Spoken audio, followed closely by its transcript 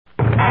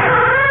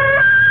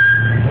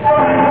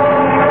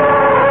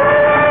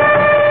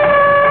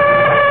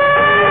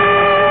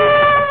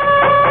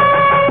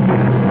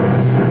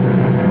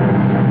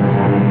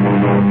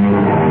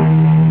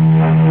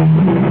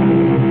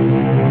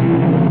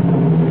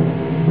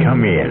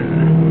come in.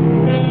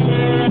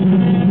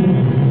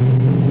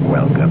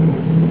 Welcome.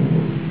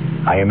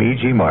 I am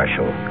E.G.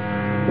 Marshall.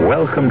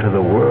 Welcome to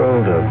the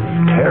world of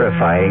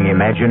terrifying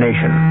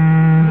imagination.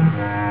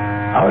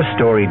 Our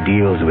story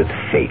deals with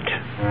fate.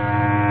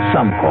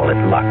 Some call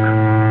it luck.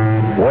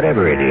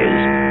 Whatever it is,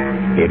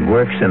 it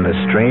works in the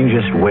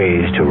strangest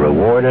ways to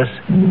reward us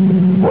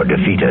or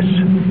defeat us.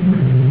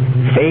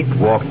 Fate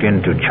walked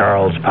into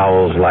Charles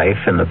Powell's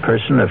life in the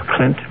person of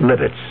Clint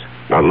Livitz.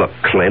 Now, look,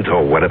 Clint,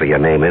 or whatever your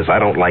name is, I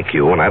don't like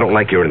you, and I don't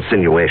like your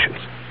insinuations.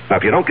 Now,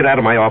 if you don't get out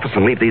of my office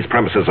and leave these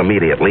premises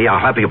immediately, I'll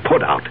have you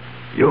put out.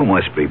 You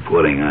must be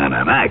putting on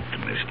an act,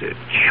 Mr.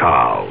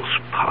 Charles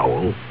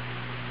Powell.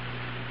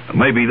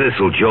 Maybe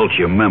this'll jolt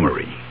your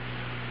memory.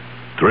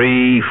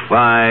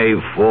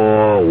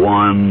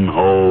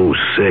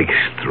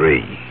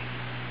 3541063.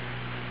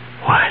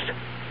 What?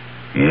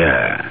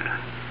 Yeah.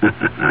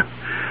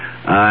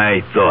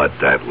 I thought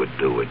that would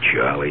do it,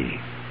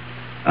 Charlie.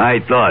 I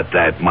thought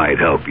that might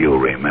help you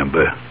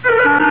remember.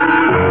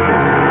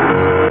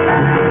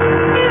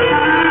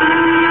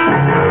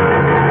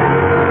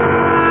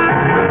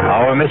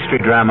 Our mystery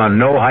drama,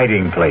 No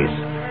Hiding Place,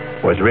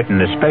 was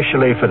written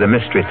especially for the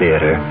Mystery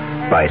Theater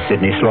by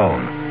Sidney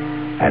Sloan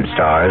and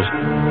stars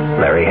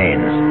Larry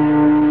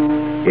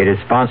Haynes. It is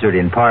sponsored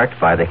in part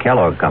by the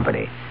Kellogg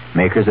Company,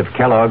 makers of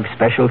Kellogg's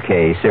Special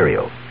K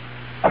cereal.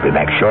 I'll be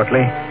back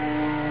shortly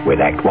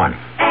with Act One.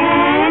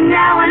 And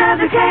now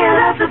another tale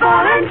of the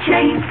ball and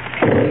chain.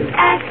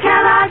 At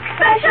Kellogg's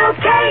Special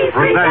K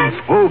presents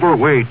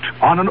Overweight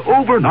on an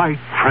overnight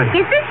train.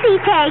 Is the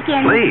seat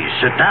taken? Please,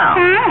 sit down.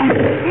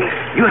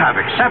 You have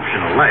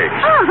exceptional legs.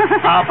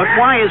 But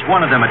why is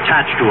one of them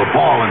attached to a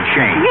ball and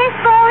chain? This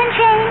ball and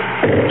chain?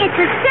 It's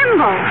a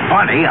symbol.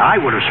 Funny,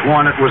 I would have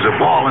sworn it was a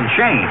ball and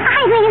chain.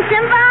 I mean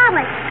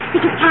symbolic.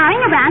 Because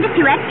carrying around a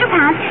few extra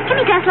pounds can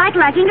be just like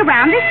lugging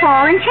around this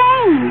ball and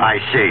chain. I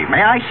see.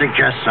 May I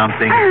suggest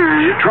something?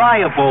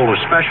 Try a bowl of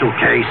Special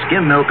K,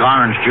 skim milk,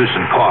 orange juice,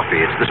 and coffee.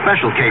 It's the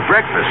Special K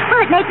breakfast.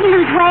 Will it make me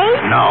lose weight?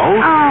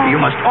 No. Oh.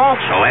 You must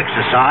also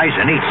exercise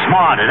and eat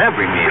smart at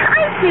every meal.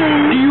 I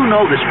see. Do you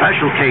know the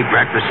Special K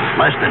breakfast is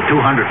less than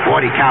 240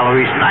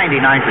 calories,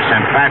 99%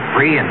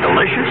 fat-free, and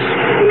delicious?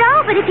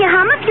 No, but if you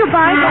hum a few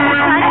bars...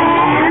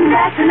 And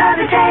that's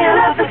another tale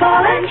of the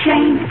ball and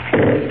chain.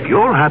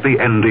 Your happy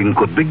ending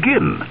could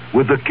begin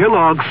with the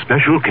Kellogg's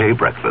Special K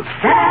breakfast.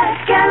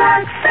 That's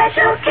Kellogg's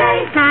Special K.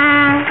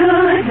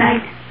 Good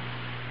night.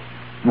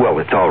 Well,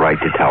 it's all right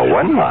to tell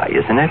one lie,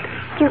 isn't it?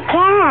 You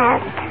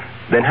can't.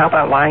 Then how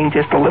about lying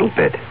just a little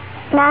bit?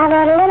 Not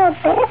a little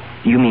bit.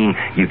 You mean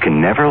you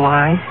can never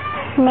lie?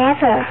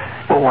 Never.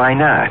 Well, why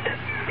not?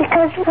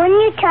 Because when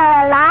you tell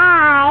a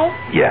lie,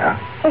 Yeah.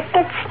 it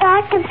gets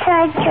stuck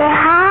inside your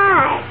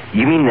heart.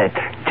 You mean that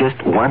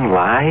just one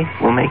lie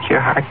will make your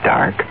heart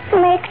dark?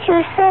 Makes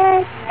you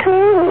sad,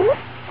 too.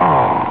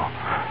 Oh.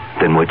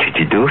 Then what should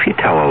you do if you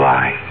tell a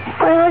lie?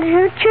 Well,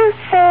 you just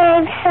say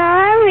I'm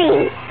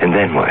sorry. And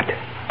then what?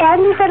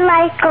 Then the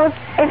light goes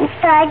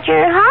inside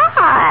your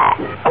heart.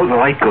 Oh, the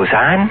light goes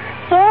on?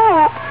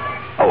 Yeah.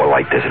 Oh, a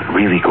light doesn't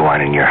really go on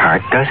in your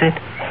heart, does it?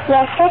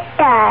 Yes, it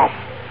does.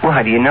 Well,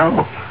 how do you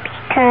know?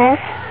 Because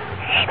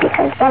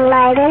the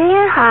light in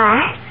your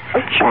heart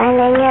will shine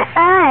in your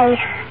eyes.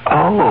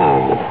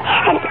 Oh.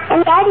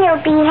 And then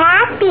you'll be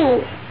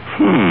happy.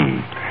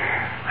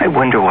 I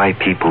wonder why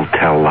people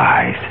tell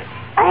lies.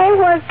 I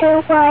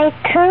wonder why,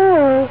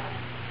 too.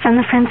 From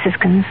the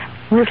Franciscans,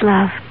 with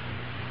love.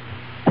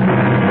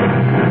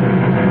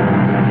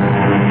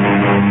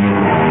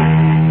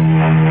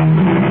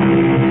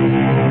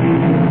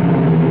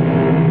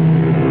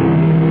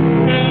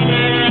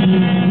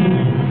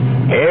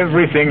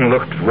 Everything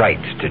looked right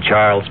to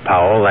Charles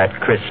Powell that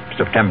crisp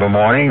September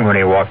morning when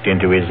he walked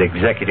into his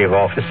executive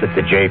office at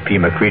the J.P.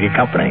 McCready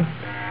Company.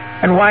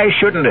 And why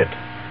shouldn't it?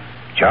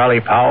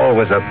 Charlie Powell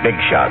was a big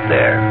shot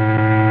there.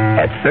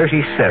 At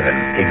 37,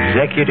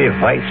 executive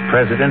vice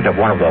president of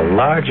one of the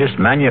largest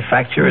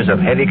manufacturers of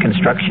heavy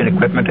construction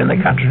equipment in the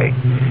country.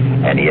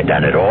 And he had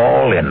done it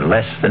all in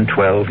less than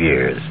 12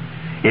 years.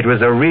 It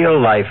was a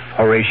real-life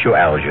Horatio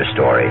Alger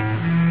story,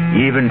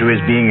 even to his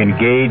being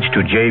engaged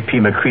to J.P.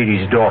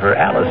 McCready's daughter,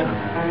 Allison.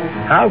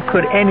 How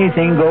could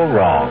anything go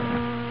wrong?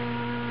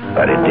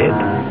 But it did,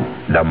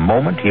 the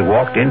moment he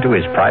walked into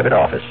his private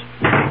office.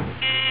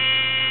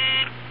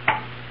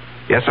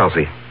 Yes,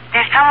 Elsie.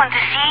 There's someone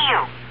to see you.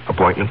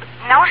 Appointment?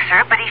 No,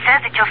 sir, but he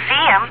says that you'll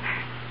see him.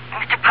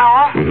 Mr.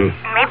 Powell,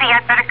 maybe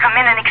I'd better come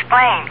in and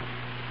explain.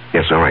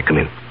 Yes, all right, come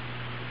in.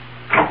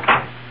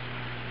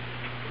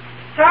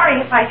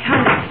 Sorry if I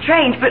sound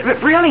strange, but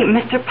really,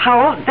 Mr.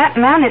 Powell, that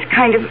man is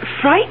kind of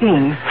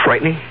frightening.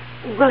 Frightening?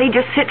 Well, he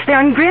just sits there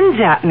and grins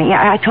at me.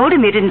 I told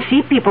him he didn't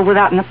see people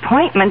without an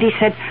appointment. He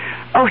said,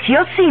 oh,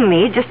 he'll see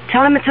me. Just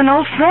tell him it's an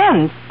old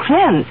friend,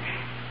 Clint.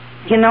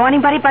 You know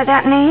anybody by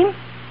that name?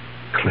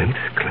 Clint?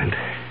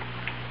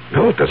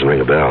 No, it doesn't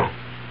ring a bell.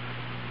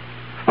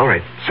 All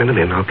right, send him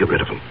in. I'll get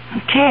rid of him.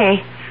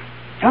 Okay.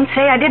 Don't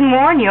say I didn't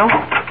warn you.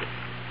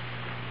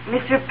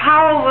 Mr.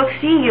 Powell will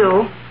see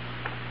you.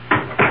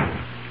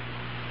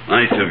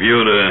 Nice of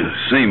you to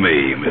see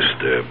me,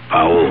 Mr.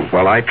 Powell.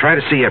 Well, I try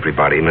to see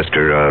everybody,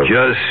 Mr.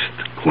 Just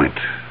Clint.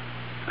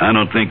 I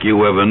don't think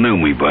you ever knew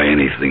me by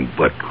anything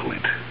but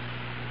Clint.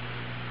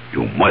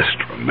 You must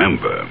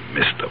remember,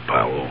 Mr.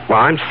 Powell. Well,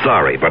 I'm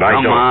sorry, but I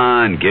don't... Come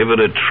on, give it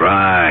a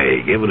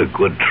try. Give it a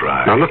good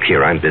try. Now, look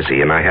here, I'm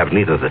busy, and I have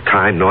neither the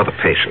time nor the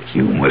patience.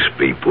 You must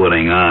be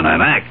putting on an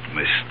act,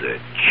 Mr.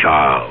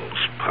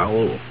 Charles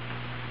Powell.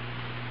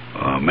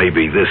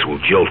 Maybe this will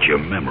jolt your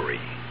memory.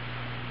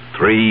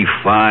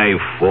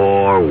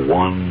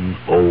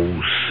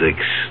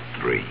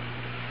 3541063.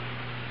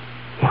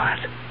 What?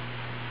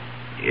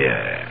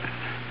 Yeah.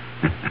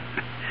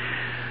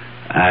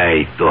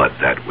 I thought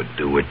that would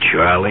do it,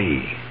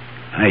 Charlie.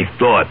 I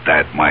thought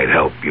that might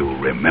help you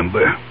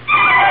remember.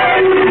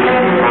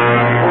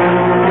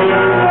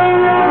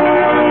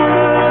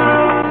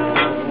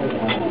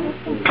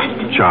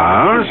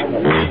 Charles?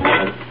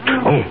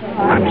 Oh,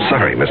 I'm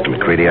sorry, Mr.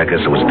 McCready. I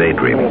guess I was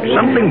daydreaming.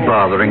 Something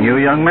bothering you,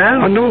 young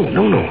man? Oh, no.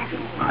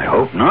 I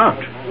hope not.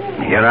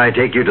 Here I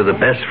take you to the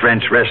best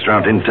French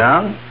restaurant in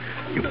town.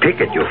 You pick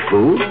at your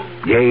food,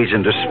 gaze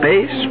into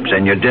space,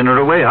 send your dinner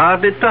away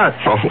hardly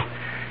touched. Oh,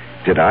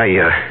 did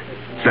I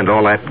send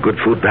all that good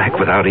food back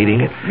without eating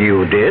it?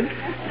 You did?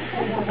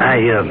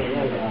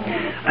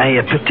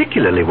 I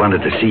particularly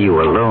wanted to see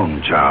you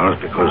alone, Charles,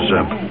 because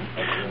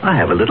I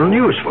have a little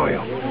news for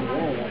you.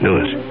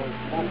 News?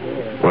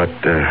 What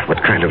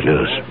kind of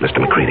news, Mr.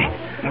 McCready?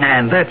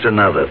 And that's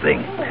another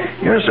thing.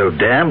 You're so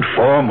damned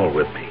formal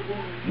with me,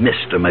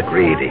 Mr.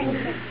 McCready.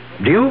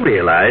 Do you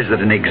realize that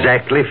in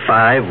exactly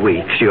 5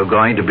 weeks you're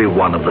going to be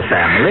one of the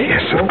family?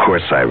 Yes, of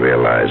course I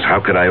realize. How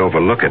could I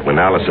overlook it when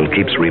Allison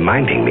keeps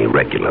reminding me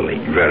regularly?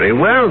 Very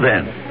well,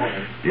 then.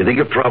 Do you think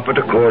it proper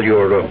to call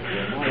your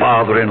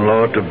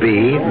father-in-law to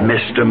be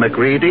Mr.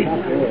 McCready?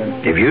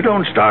 If you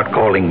don't start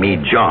calling me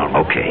John...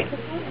 Okay.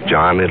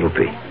 John, it'll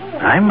be.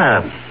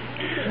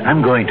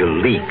 I'm going to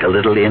leak a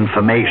little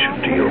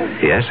information to you.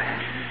 Yes?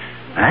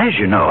 As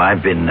you know,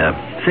 I've been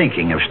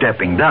thinking of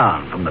stepping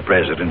down from the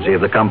presidency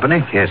of the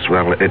company. Yes,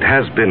 well, it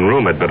has been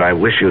rumored, but I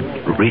wish you'd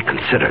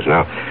reconsider.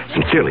 Now,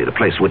 sincerely, the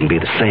place wouldn't be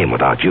the same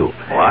without you.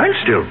 Oh, I'll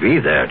still be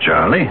there,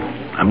 Charlie.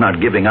 I'm not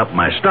giving up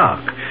my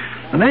stock.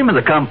 The name of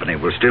the company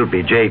will still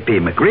be J.P.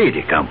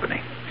 McCready Company.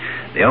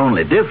 The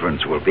only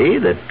difference will be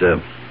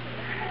that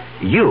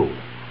you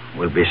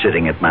will be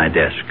sitting at my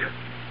desk.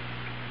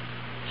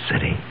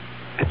 Sitting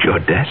at your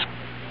desk?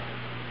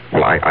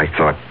 Well, I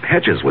thought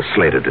Hedges was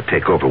slated to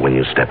take over when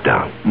you stepped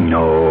down.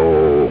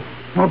 No.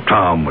 Well,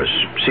 Tom was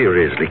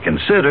seriously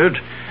considered,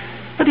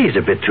 but he's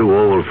a bit too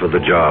old for the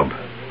job.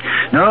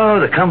 No,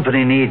 the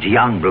company needs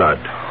young blood.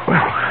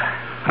 Well,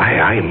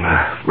 I'm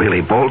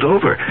really bowled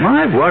over.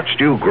 I've watched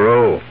you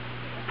grow.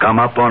 Come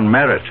up on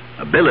merit,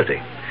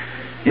 ability.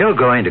 You're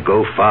going to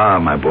go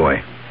far, my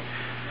boy.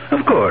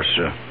 Of course,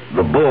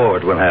 the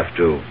board will have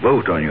to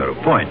vote on your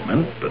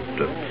appointment, but...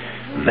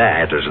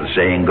 that, as the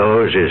saying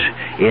goes, is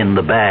in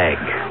the bag.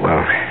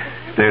 Well,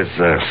 there's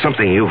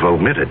something you've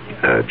omitted,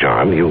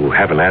 John. You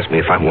haven't asked me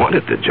if I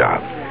wanted the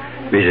job.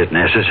 Is it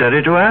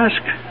necessary to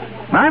ask?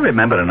 I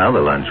remember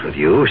another lunch with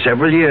you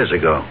several years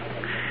ago.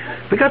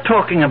 We got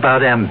talking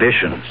about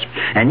ambitions,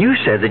 and you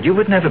said that you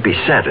would never be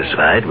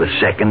satisfied with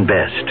second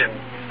best.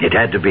 It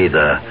had to be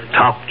the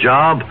top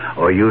job,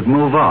 or you'd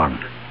move on.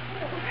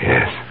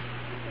 Yes.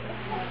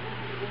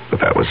 But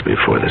that was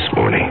before this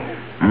morning.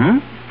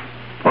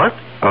 What?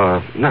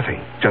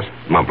 Nothing. Just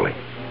mumbling.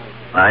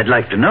 I'd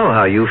like to know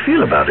how you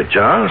feel about it,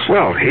 Charles.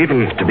 Well,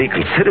 even to be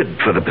considered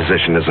for the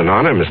position is an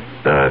honor,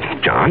 Mr.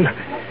 John.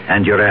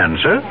 And your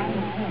answer?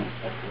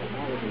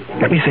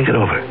 Let me think it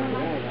over.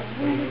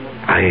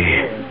 I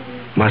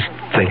must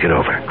think it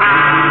over.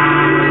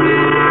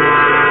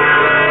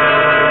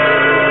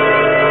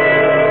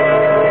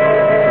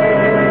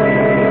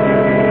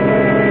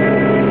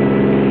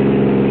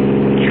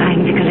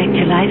 Trying to collect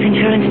your life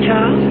insurance,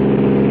 Charles?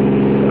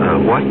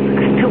 What?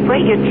 The way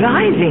you're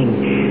driving.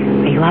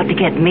 Are you out to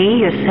get me,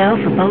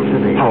 yourself, or both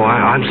of us? Oh,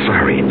 I'm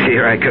sorry,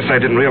 dear. I guess I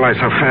didn't realize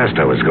how fast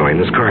I was going.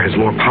 This car has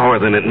more power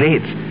than it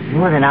needs.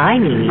 More than I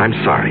need. I'm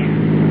sorry.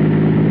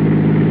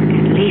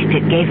 At least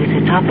it gave us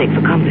a topic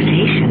for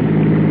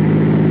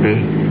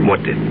conversation.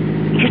 What did?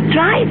 You're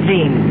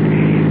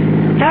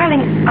driving.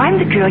 Darling, I'm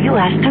the girl you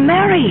asked to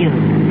marry you.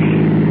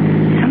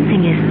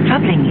 Something is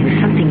troubling you,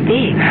 something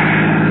big.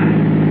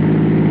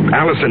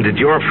 Allison, did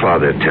your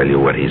father tell you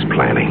what he's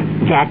planning?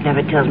 Dad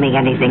never tells me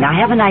anything. I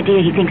have an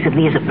idea he thinks of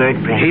me as a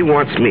bird brain. He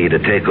wants me to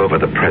take over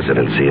the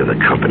presidency of the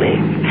company.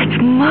 That's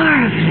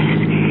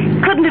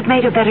marvelous. Couldn't have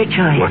made a better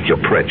choice. Well, you're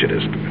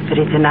prejudiced.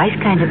 But it's a nice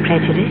kind of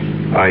prejudice.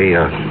 I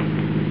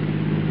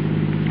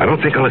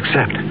don't think I'll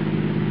accept.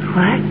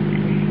 What?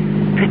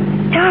 But,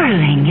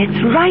 darling,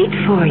 it's right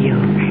for you.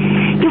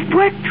 You've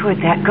worked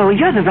toward that goal.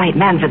 You're the right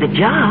man for the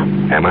job.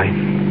 Am I?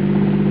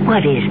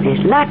 What is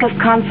this? Lack of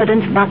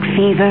confidence, buck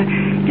fever?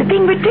 You're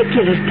being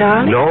ridiculous,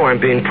 darling. No, I'm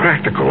being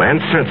practical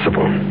and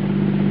sensible.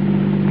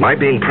 My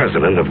being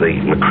president of the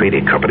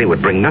McCready Company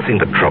would bring nothing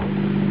but trouble.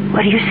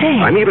 What are you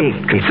saying? I'm even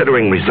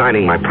considering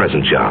resigning my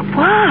present job.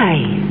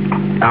 Why?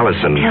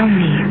 Allison... Tell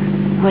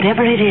me.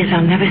 Whatever it is,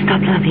 I'll never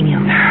stop loving you.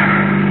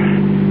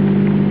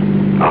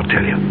 I'll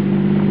tell you.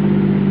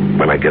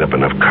 When I get up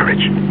enough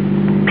courage.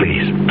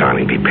 Please,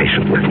 darling, be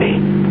patient with me.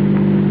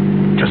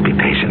 Just be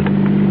patient.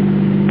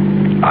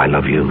 I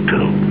love you,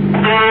 too.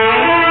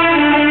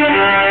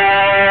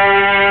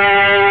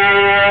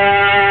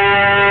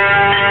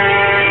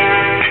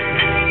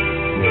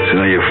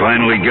 So you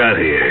finally got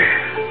here.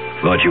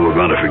 Thought you were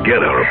going to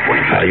forget our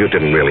appointment. You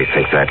didn't really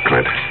think that,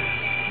 Clint.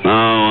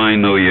 Oh, I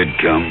knew you'd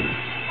come.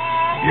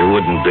 You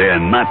wouldn't dare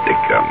not to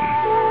come.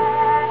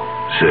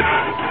 Sit.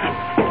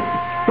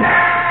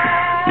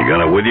 You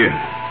got it with you?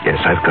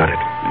 Yes, I've got it.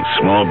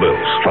 Small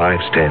bills.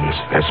 5s, 10s,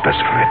 as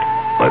specified.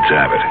 Let's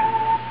have it.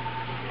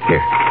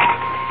 Here.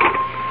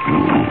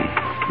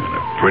 And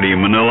a pretty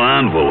manila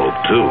envelope,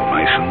 too.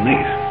 Nice and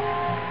neat.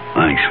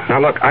 Thanks.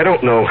 Now, look, I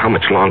don't know how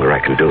much longer I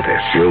can do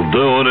this. You'll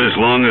do it as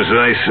long as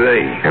I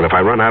say. And if I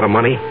run out of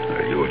money?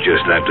 You'll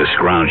just have to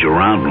scrounge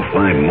around and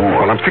find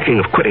more. Well, I'm thinking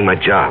of quitting my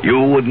job. You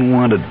wouldn't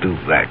want to do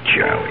that,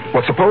 Charlie.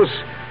 Well, suppose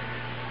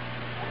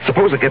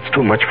it gets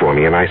too much for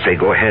me and I say,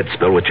 go ahead,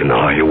 spill what you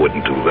know. No, you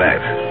wouldn't do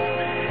that.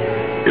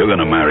 You're going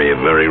to marry a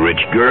very rich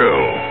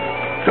girl.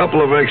 A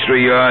couple of extra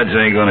yards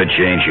ain't going to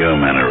change your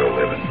manner of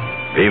living.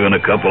 Even a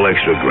couple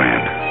extra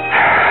grand.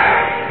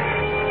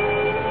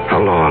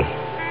 How long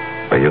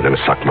are you going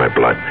to suck my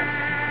blood?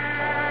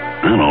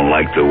 I don't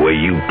like the way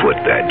you put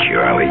that,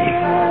 Charlie.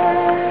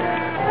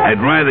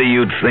 I'd rather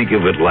you'd think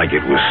of it like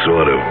it was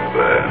sort of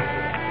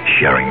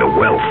sharing the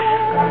wealth.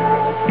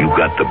 You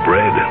got the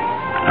bread.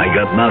 I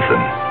got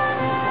nothing.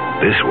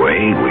 This way,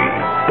 we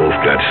both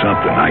got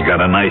something. I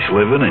got a nice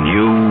living, and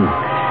you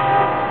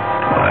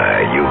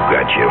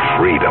got your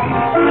freedom.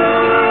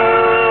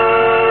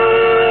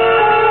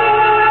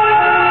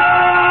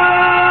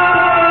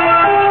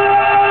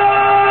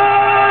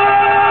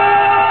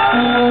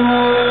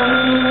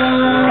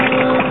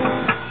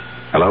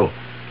 Hello?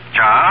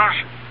 Charles?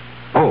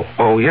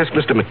 Oh, yes,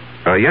 Mr.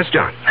 yes,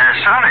 John.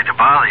 Sorry to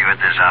bother you at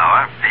this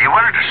hour. You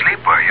wanted to sleep,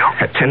 were you?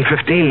 At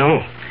 10:15,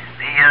 no.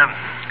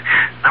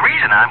 The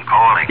reason I'm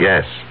calling...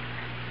 Yes.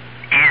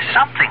 Is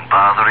something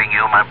bothering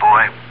you, my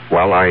boy?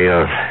 Well,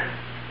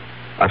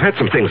 I've had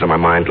some things on my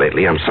mind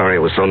lately. I'm sorry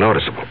it was so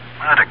noticeable.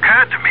 Well, it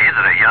occurred to me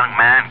that a young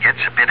man gets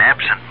a bit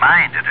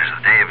absent-minded as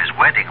the day of his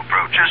wedding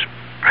approaches.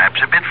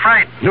 Perhaps a bit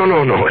frightened. No,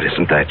 it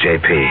isn't that,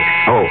 J.P.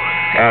 Oh,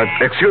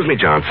 excuse me,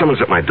 John.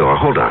 Someone's at my door.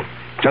 Hold on.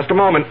 Just a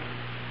moment.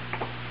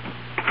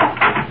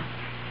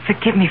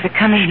 Forgive me for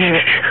coming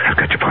here. I've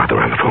got your father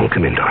on the phone.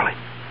 Come in, darling.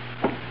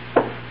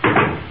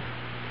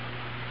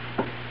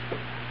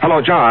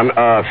 Hello, John.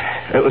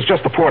 It was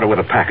just the porter with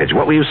a package.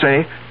 What were you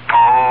saying?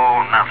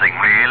 Oh, nothing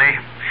really.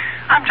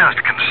 I'm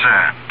just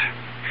concerned.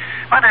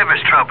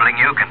 Whatever's troubling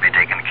you can be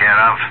taken care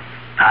of.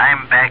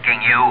 I'm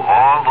backing you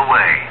all the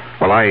way.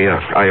 Well,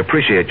 I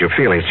appreciate your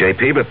feelings,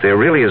 J.P., but there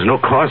really is no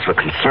cause for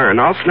concern.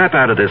 I'll snap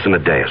out of this in a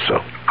day or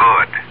so.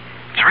 Good.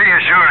 It's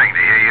reassuring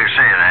to hear you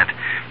say that.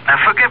 Now,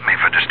 forgive me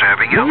for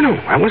disturbing you. No,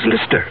 I wasn't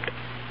disturbed.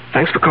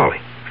 Thanks for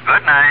calling.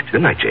 Good night.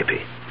 Good night,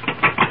 J.P.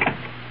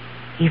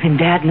 Even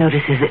Dad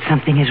notices that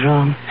something is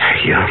wrong.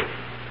 Yeah.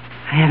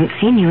 I haven't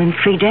seen you in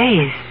 3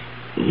 days.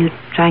 You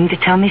trying to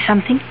tell me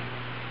something?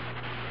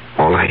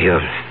 All I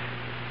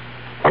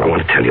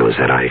want to tell you is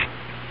that I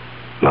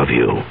love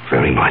you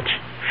very much.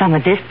 From a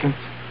distance.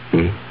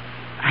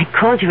 I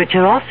called you at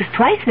your office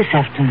twice this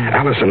afternoon.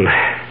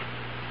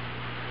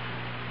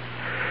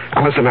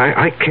 Allison,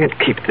 I can't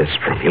keep this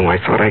from you. I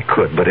thought I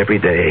could, but every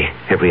day,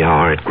 every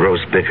hour, it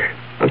grows bigger.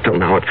 Until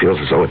now it feels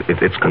as though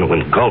it's going to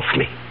engulf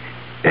me.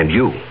 And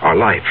you, our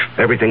life,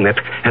 everything that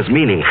has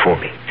meaning for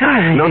me.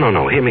 Darling.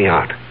 No, hear me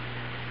out.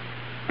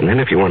 And then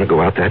if you want to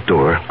go out that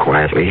door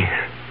quietly,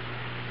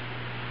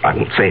 I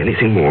won't say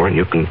anything more, and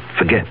you can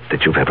forget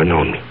that you've ever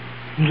known me.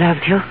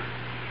 Loved you?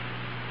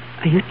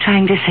 Are you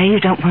trying to say you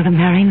don't want to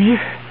marry me?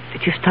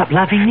 Did you stop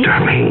loving me?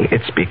 Darling,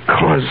 it's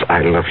because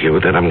I love you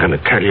that I'm going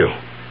to tell you.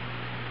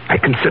 I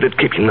considered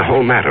keeping the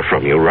whole matter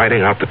from you,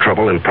 writing out the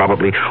trouble and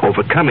probably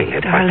overcoming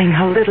it. Darling,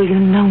 how little you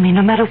know me.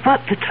 No matter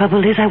what the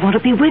trouble is, I want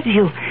to be with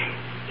you.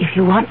 If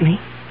you want me.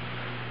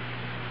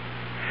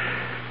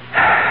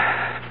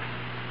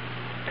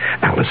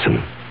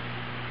 Allison,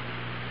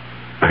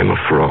 I'm a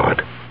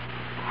fraud.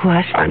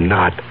 What? I'm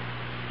not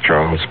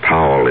Charles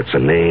Powell. It's a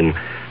name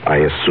I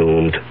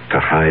assumed to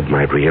hide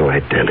my real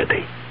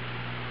identity.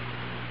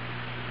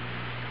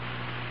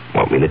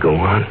 Want me to go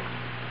on?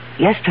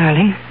 Yes,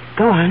 darling.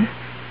 Go on.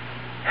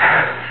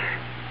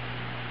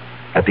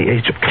 At the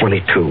age of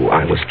 22,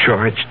 I was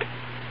charged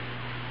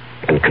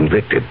and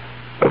convicted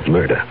of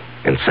murder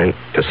and sent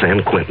to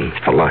San Quentin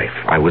for life.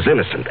 I was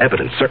innocent.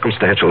 Evidence,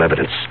 circumstantial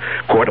evidence.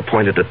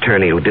 Court-appointed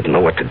attorney who didn't know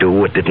what to do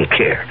or didn't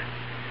care.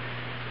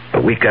 A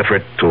weak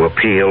effort to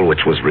appeal,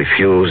 which was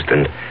refused,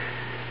 and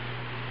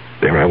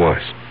there I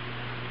was,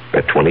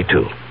 at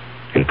 22,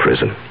 in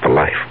prison for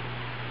life.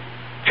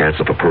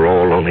 Chance of a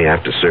parole only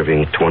after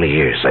serving 20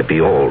 years. I'd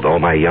be old, all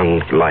my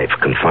young life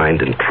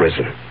confined in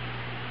prison.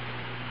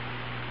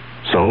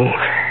 So,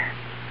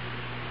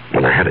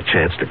 when I had a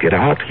chance to get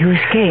out... You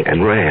escaped.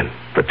 And ran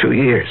for 2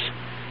 years.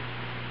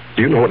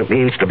 Do you know what it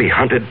means to be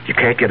hunted? You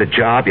can't get a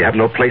job. You have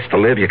no place to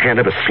live. You can't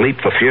ever sleep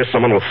for fear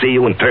someone will see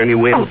you and turn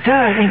you in. Oh,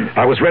 darling.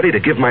 I was ready to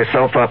give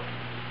myself up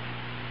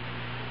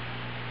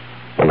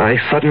when I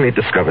suddenly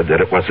discovered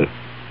that it wasn't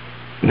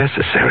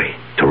necessary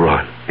to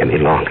run any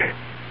longer.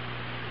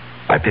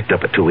 I picked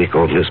up a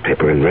 2-week-old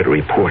newspaper and read a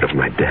report of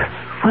my death.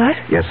 What?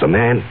 Yes, a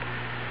man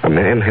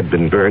had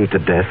been burned to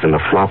death in a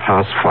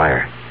flophouse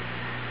fire.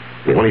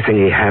 The only thing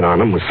he had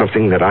on him was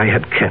something that I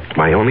had kept,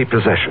 my only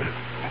possession,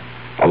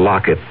 a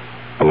locket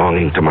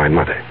belonging to my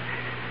mother.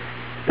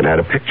 It had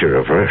a picture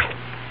of her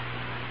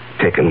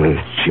taken when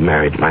she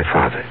married my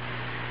father.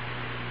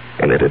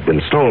 And it had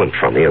been stolen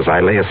from me as I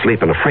lay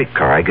asleep in a freight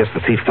car. I guess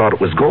the thief thought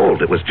it was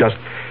gold. It was just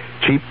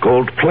cheap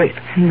gold plate.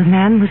 And the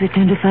man was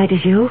identified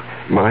as you?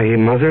 My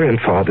mother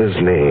and father's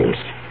names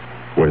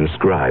were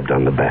inscribed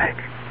on the back.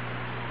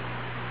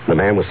 The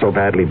man was so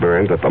badly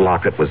burned that the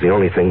locket was the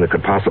only thing that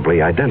could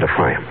possibly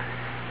identify him.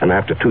 And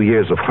after 2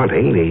 years of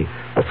hunting, the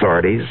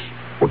authorities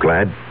were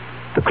glad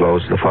to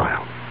close the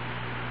file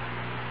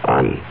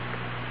on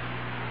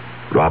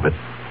Robert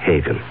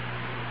Hagen.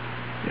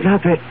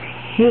 Robert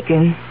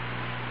Hagen?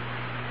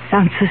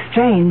 Sounds so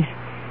strange.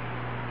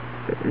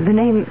 The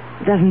name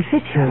doesn't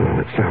fit you. Well,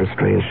 it sounds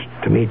strange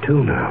to me,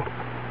 too, now.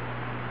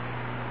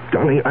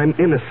 Darling, I'm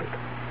innocent.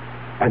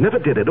 I never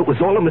did it. It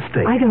was all a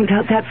mistake. I don't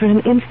doubt that for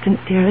an instant,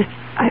 dearest.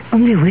 I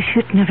only wish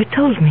you'd never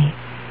told me.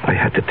 I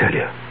had to tell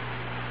you.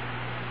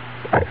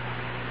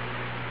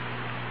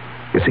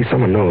 You see,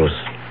 someone knows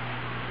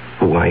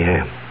who I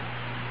am.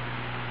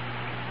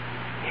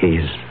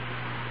 He's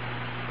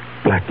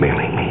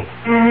blackmailing me.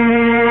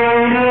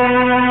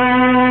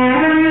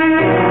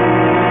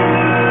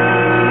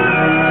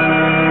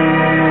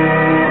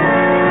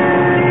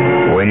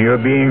 When you're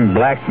being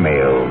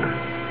blackmailed,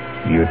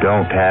 you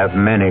don't have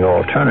many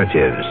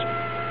alternatives.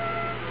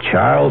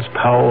 Charles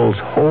Powell's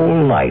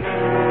whole life,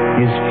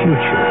 his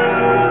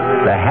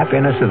future, the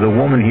happiness of the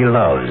woman he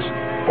loves,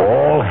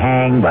 all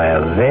hang by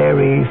a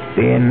very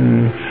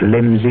thin,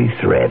 flimsy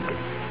thread.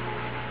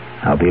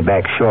 I'll be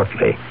back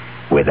shortly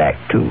with Act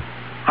 2.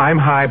 I'm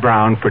Hy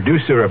Brown,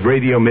 producer of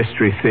Radio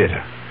Mystery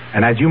Theater.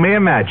 And as you may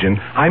imagine,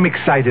 I'm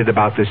excited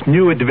about this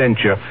new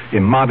adventure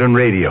in modern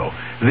radio,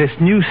 this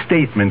new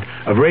statement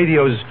of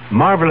radio's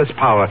marvelous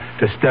power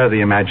to stir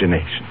the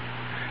imagination.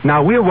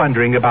 Now, we're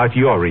wondering about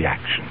your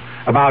reaction,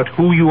 about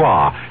who you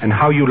are and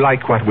how you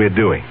like what we're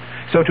doing.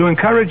 So to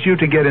encourage you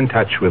to get in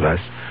touch with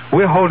us,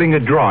 we're holding a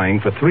drawing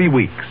for 3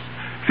 weeks.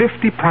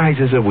 50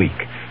 prizes a week,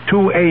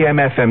 2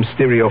 AM/FM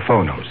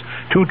stereophonos,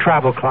 2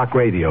 travel clock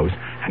radios,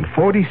 and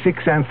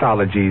 46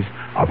 anthologies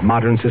of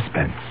modern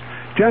suspense.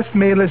 Just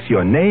mail us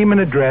your name and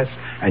address,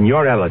 and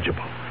you're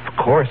eligible. Of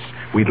course,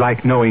 we'd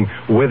like knowing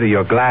whether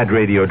your glad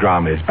radio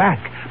drama is back,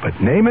 but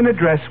name and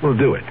address will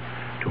do it.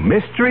 To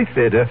Mystery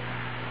Theater,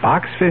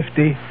 Box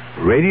 50,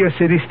 Radio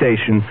City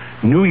Station,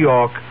 New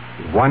York,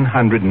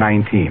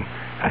 119.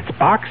 That's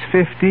Box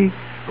 50,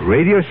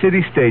 Radio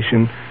City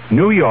Station,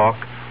 New York,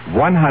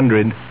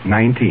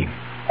 119.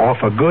 All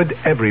for good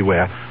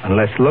everywhere,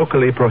 unless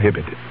locally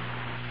prohibited.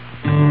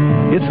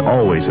 It's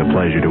always a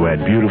pleasure to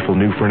add beautiful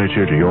new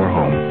furniture to your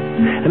home.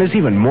 And it's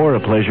even more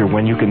a pleasure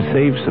when you can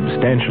save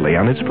substantially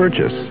on its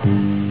purchase.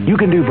 You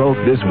can do both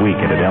this week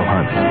at Adele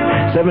Hunt's,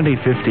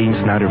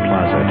 7015 Snyder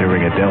Plaza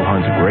during Adele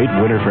Hunt's great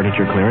winter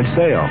furniture clearance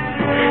sale.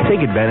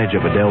 Take advantage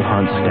of Adele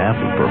Hunt's staff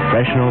of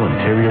professional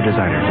interior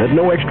designers at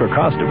no extra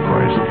cost, of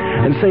course,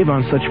 and save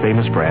on such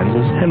famous brands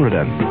as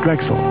Henredon,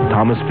 Drexel,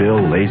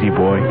 Thomasville, Lazy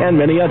Boy, and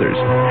many others.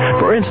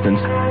 For instance,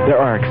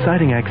 there are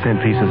exciting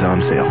accent pieces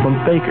on sale from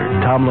Baker,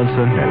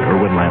 Tomlinson, and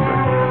Irwin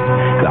Lambert.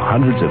 The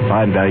hundreds of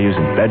fine values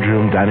in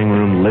bedroom, dining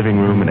room, living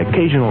room, and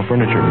occasional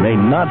furniture may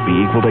not be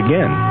equaled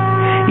again.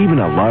 Even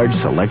a large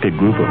selected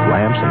group of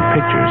lamps and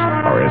pictures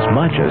are as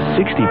much as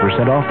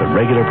 60% off the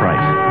regular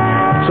price.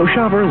 So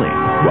shop early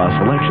while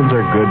selections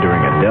are good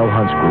during Adele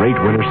Hunt's great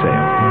winter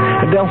sale.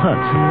 Adele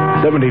Hunt's,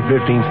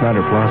 7015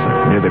 Snyder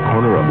Plaza, near the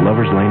corner of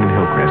Lovers Lane and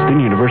Hillcrest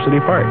in University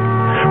Park,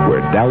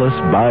 where Dallas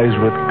buys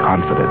with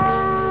confidence.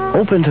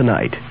 Open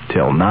tonight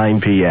till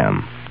 9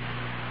 p.m.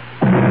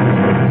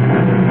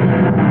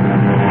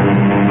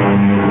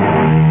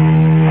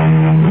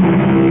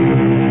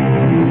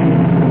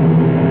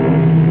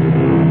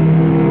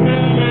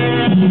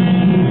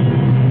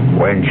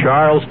 When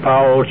Charles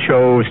Powell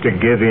chose to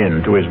give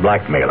in to his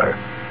blackmailer,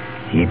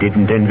 he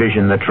didn't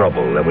envision the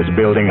trouble that was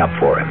building up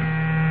for him.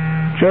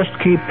 Just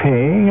keep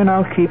paying and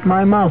I'll keep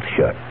my mouth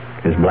shut,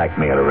 his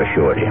blackmailer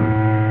assured him.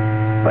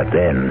 But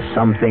then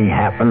something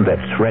happened that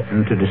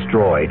threatened to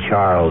destroy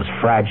Charles'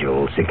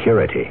 fragile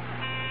security.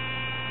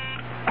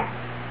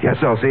 Yes,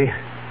 Elsie?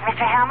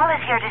 Mr. Hamill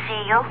is here to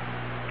see you.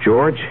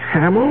 George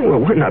Hamill? Well,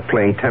 we're not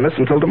playing tennis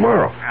until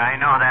tomorrow. I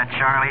know that,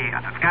 Charlie.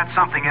 I've got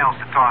something else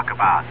to talk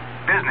about.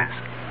 Business.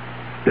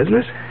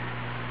 Business?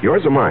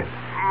 Yours or mine?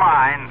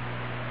 Mine,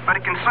 but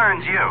it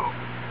concerns you.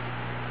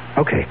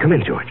 Okay, come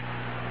in, George.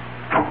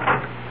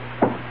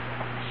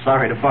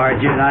 Sorry to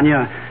barge in on you.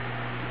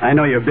 I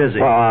know you're busy.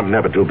 Well, I'm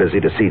never too busy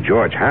to see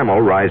George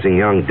Hamill, rising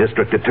young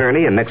district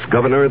attorney and next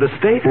governor of the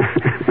state.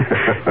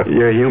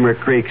 Your humor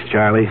creaks,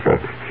 Charlie.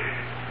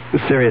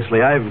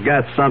 Seriously, I've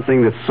got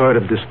something that sort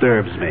of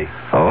disturbs me.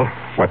 Oh?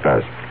 What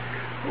does?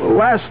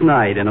 Last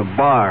night in a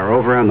bar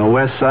over on the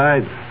west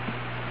side,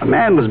 a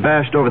man was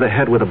bashed over the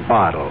head with a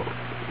bottle.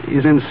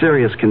 He's in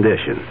serious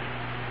condition.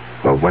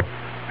 Well, what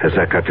has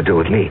that got to do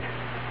with me?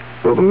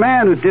 Well, the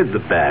man who did the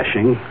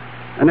bashing,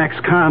 an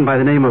ex-con by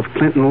the name of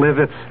Clinton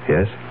Livitz.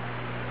 Yes?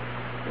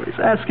 He's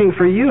asking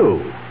for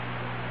you.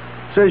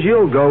 Says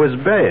you'll go as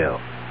bail.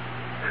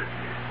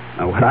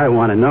 Now, what I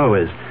want to know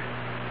is,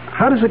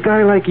 how does a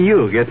guy like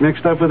you get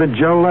mixed up with a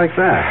Joe like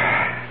that?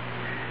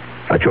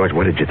 Now, George,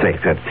 what did you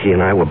think? That he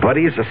and I were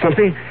buddies or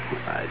something?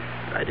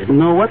 I didn't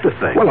know what to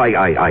think. Well,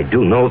 I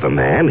do know the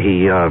man.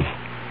 He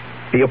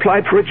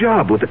applied for a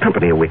job with the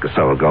company a week or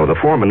so ago. The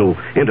foreman who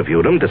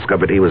interviewed him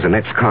discovered he was an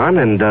ex-con,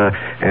 and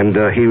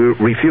he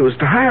refused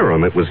to hire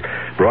him. It was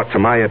brought to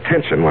my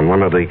attention when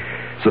one of the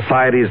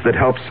societies that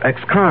helps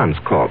ex-cons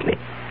called me.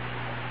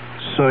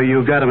 So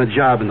you got him a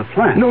job in the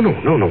plant?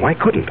 No, I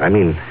couldn't. I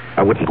mean,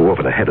 I wouldn't go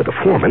over the head of the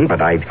foreman,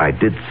 but I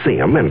did see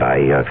him, and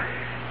I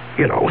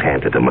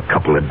handed him a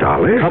couple of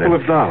dollars. A couple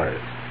of dollars?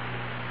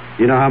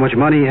 You know how much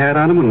money he had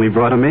on him when we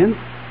brought him in?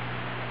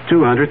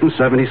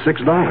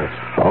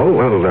 $276. Oh,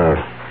 well,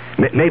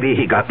 maybe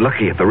he got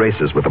lucky at the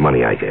races with the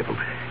money I gave him.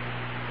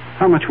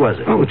 How much was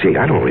it? Oh, gee,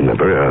 I don't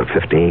remember.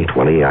 15,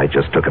 20. I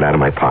just took it out of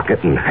my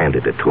pocket and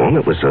handed it to him.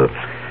 It was a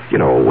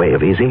way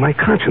of easing my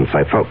conscience.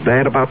 I felt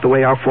bad about the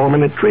way our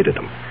foreman had treated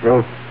him.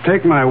 Well,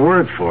 take my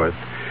word for it.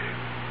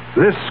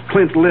 This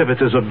Clint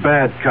Livitz is a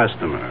bad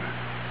customer.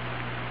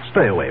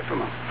 Stay away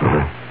from him.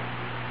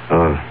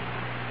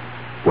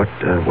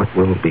 What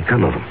will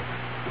become of him?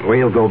 Well,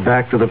 he'll go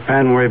back to the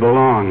pen where he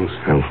belongs.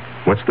 Well,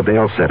 what's the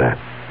bail set at?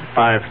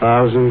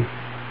 $5,000.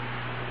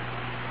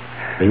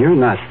 And you're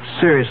not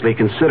seriously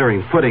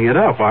considering putting it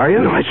up, are you?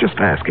 No, I was just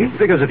asking.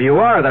 Because if you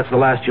are, that's the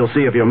last you'll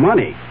see of your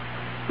money.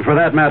 For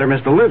that matter,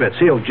 Mr. Livitz,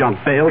 he'll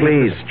jump bail.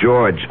 Please,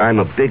 George, I'm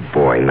a big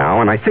boy now,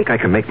 and I think I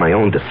can make my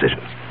own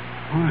decisions.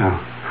 Well,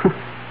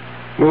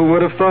 who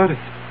would have thought it?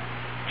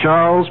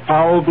 Charles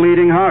Powell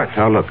Bleeding Heart.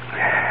 Now, look,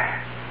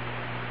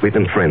 we've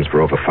been friends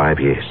for over 5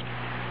 years.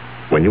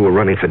 When you were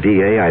running for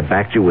DA, I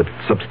backed you with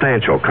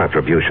substantial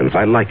contributions.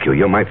 I like you.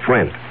 You're my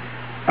friend.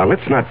 Now,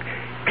 let's not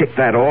kick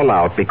that all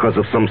out because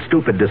of some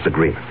stupid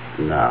disagreement.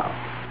 No.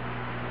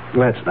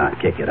 Let's not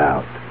kick it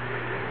out.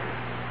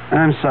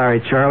 I'm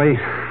sorry, Charlie.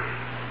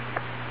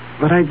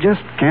 But I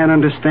just can't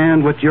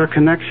understand what your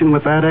connection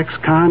with that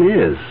ex-con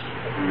is.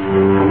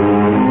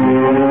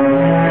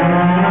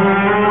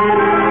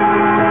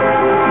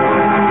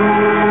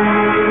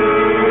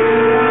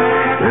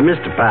 Now,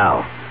 Mr.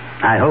 Powell,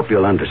 I hope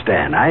you'll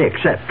understand. I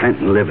accept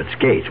Clinton Livitz's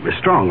case with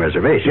strong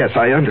reservations. Yes,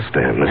 I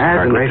understand, Mr.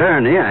 As an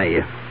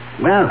attorney,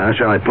 well, how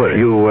shall I put it?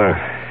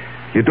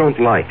 You don't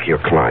like your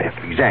client.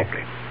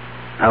 Exactly.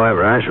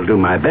 However, I shall do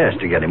my best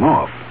to get him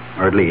off,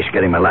 or at least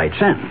get him a light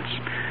sentence.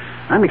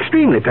 I'm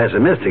extremely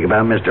pessimistic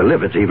about Mr.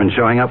 Livitz even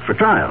showing up for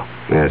trial.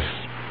 Yes.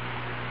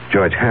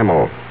 George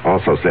Hamill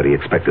also said he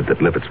expected that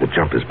Livitz would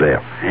jump his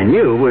bail. And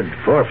you would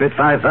forfeit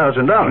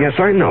 $5,000. Yes,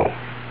 I know.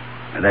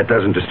 And that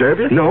doesn't disturb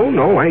you?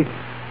 No,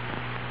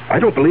 I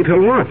don't believe he'll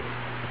run.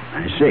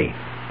 I see.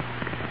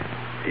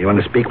 You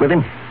want to speak with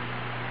him?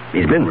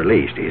 He's been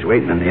released. He's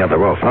waiting in the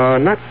other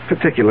office. Not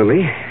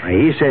particularly.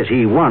 He says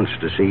he wants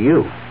to see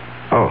you.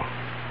 Oh.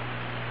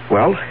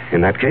 Well,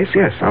 in that case,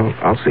 yes,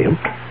 I'll see him.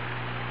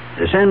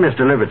 Send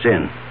Mr. Livitz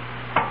in.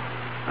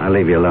 I'll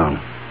leave you alone.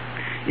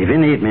 If you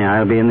need me,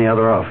 I'll be in the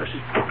other office.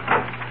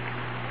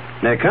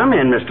 Now, come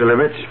in, Mr.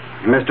 Livitz.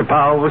 Mr.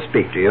 Powell will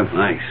speak to you.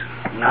 Thanks.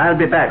 I'll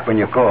be back when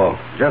you call.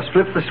 Just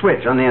flip the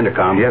switch on the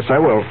intercom. Yes, I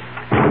will.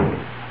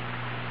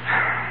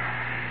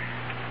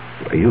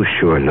 You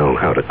sure know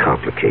how to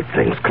complicate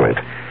things, Clint.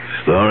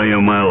 Story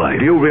of my life.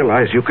 Do you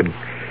realize you could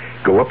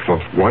go up for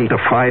 1 to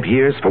 5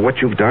 years for what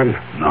you've done?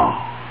 No,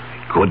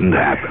 it couldn't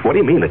happen. What do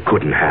you mean it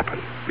couldn't happen?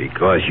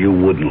 Because you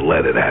wouldn't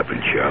let it happen,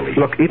 Charlie.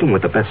 Look, even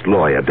with the best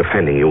lawyer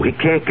defending you, he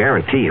can't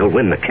guarantee he'll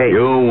win the case.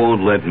 You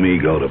won't let me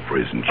go to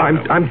prison,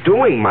 Charlie. I'm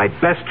doing my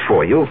best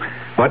for you,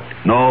 but...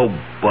 No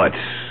buts.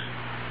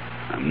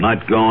 I'm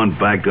not going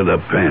back to the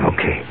pen.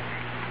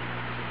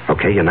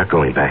 Okay, you're not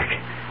going back.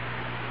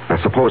 Now,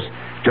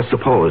 just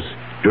suppose,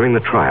 during the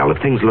trial,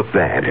 if things look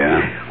bad...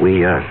 Yeah?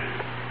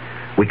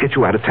 We get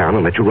you out of town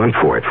and let you run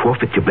for it.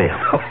 Forfeit your bail.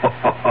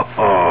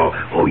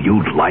 Oh,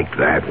 you'd like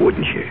that,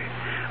 wouldn't you?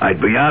 I'd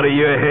be out of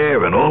your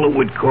hair, and all it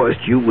would cost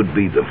you would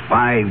be the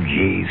 5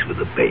 G's for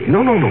the bail.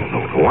 No.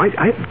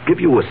 I'd give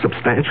you a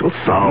substantial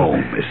sum. Oh,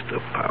 Mr.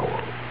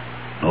 Powell.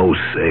 No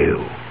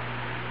sale.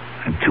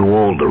 I'm too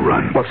old to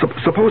run. Well,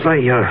 suppose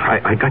I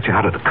got you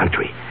out of the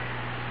country.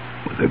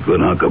 With a good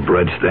hunk of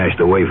bread stashed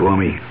away for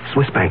me?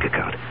 Swiss bank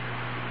account.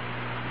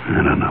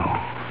 I don't know.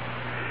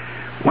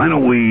 Why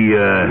don't we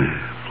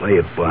play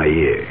it by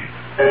ear?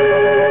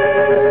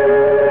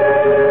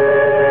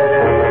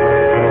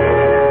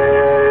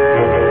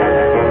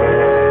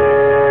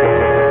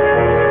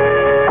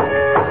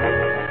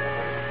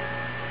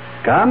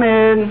 Come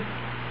in.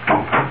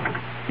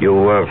 You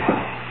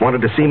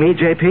wanted to see me,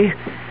 J.P.?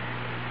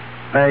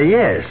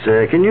 Yes.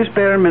 Can you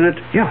spare a minute?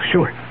 Yeah,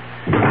 sure.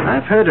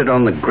 I've heard it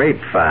on the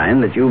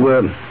grapevine that you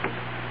were...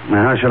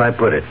 How shall I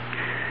put it?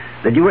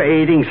 That you were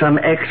aiding some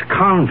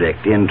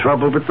ex-convict in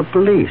trouble with the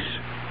police.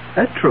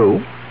 That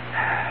true?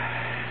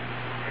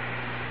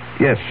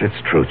 Yes,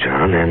 it's true,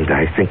 John, and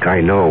I think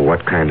I know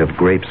what kind of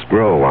grapes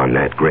grow on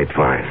that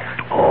grapevine.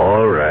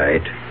 All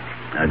right.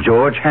 Now,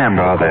 George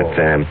Hamill. Oh, that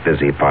damn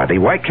busybody.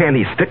 Why can't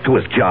he stick to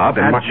his job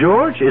and... Now,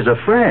 George is a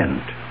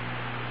friend.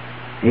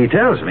 He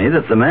tells me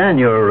that the man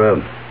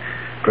you're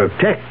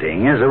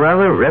protecting is a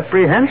rather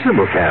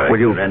reprehensible character. Will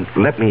you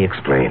let me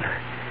explain?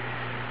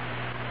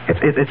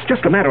 It's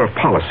just a matter of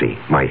policy,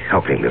 my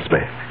helping this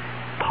man.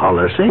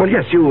 Policy? Well,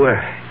 yes,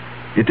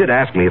 you did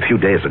ask me a few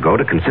days ago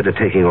to consider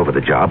taking over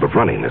the job of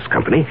running this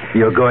company.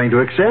 You're going to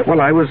accept? Well,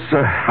 I was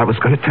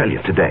going to tell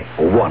you today.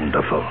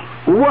 Wonderful.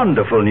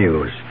 Wonderful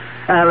news.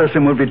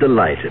 Allison will be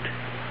delighted.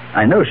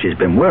 I know she's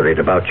been worried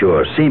about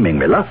your seeming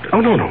reluctance.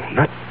 Oh, no,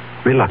 not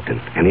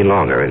reluctant any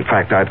longer. In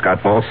fact, I've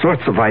got all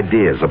sorts of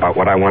ideas about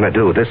what I want to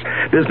do. This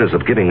business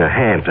of giving a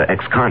hand to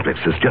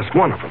ex-convicts is just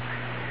one of them.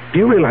 Do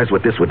you realize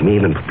what this would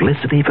mean in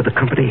publicity for the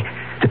company?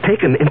 To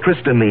take an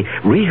interest in the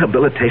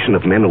rehabilitation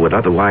of men who would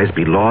otherwise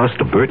be lost,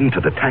 a burden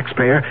to the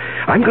taxpayer?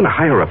 I'm going to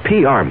hire a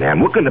PR man.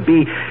 We're going to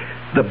be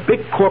the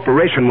big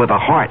corporation with a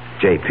heart,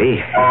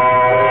 JP.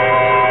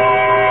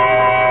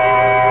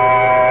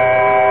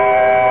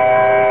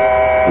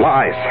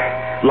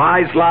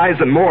 Lies,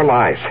 and more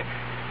lies.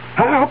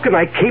 How can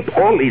I keep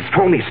all these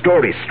phony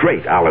stories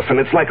straight, Allison?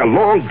 It's like a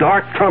long,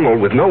 dark tunnel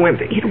with no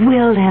ending. It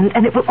will end,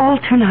 and it will all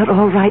turn out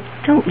all right.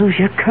 Don't lose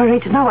your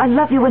courage. No, I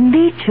love you and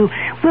need you.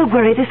 We'll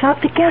worry this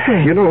out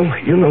together. You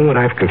know what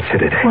I've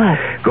considered? What?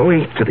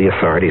 Going to the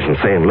authorities and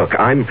saying, look,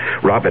 I'm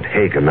Robert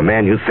Hagen, the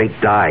man you think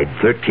died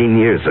 13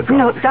 years ago.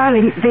 No,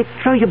 darling, they'd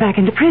throw you back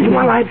into prison.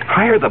 Well, I'd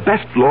hire the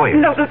best lawyer.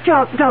 No,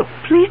 John, no.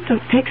 Please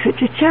don't take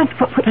such a chance.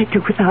 What would I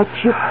do without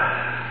you?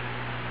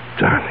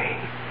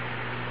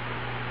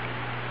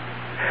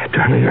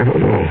 Darling, I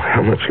don't know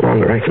how much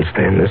longer I can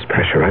stand this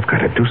pressure. I've got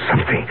to do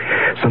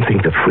something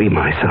to free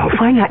myself.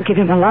 Why not give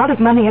him a lot of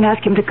money and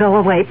ask him to go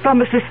away?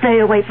 Promise to stay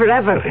away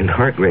forever. In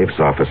Hargrave's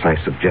office, I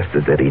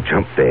suggested that he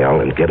jump bail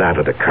and get out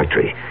of the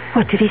country.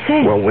 What did he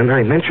say? Well, when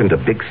I mentioned a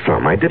big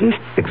sum, I didn't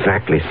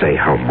exactly say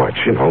how much.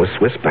 A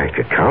Swiss bank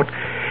account.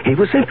 He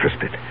was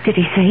interested. Did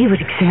he say he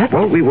would accept?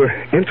 Well, we were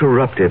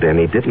interrupted, and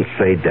he didn't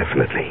say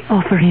definitely.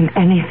 Offer him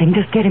anything.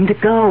 Just get him to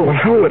go. Well,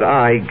 how would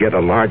I get a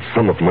large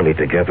sum of money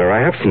together? I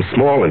have some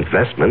small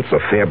investments, a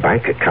fair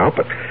bank account,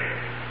 but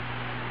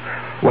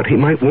what he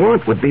might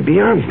want would be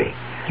beyond me.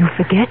 You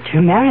forget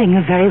you're marrying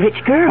a very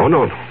rich girl. Oh,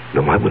 no,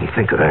 I wouldn't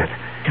think of that.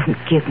 Don't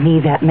give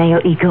me that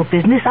male ego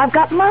business. I've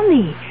got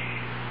money.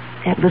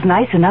 Dad was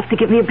nice enough to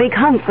give me a big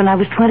hunk when I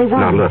was 21.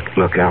 Now,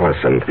 look,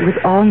 Allison. With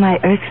all my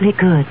earthly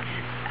goods,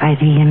 I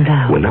thee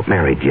endow. We're not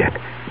married yet.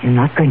 You're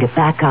not going to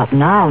back out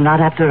now,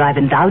 not after I've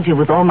endowed you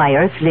with all my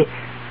earthly...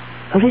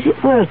 Or is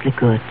it worldly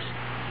goods?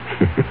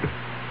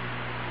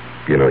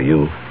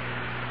 You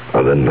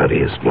are the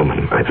nuttiest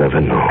woman I've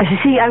ever known.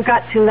 See, I've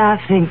got you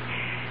laughing.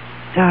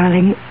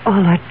 Darling,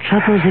 all our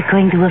troubles are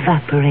going to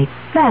evaporate,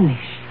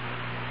 vanish.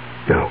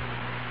 No.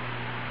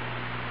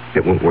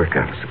 It won't work,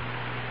 Allison.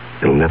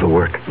 It'll never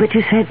work. But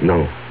you said...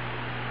 No.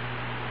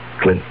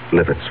 Clint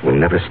Livitz will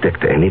never stick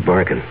to any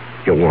bargain.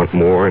 He'll want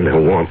more, and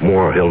he'll want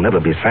more. He'll never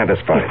be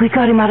satisfied. If we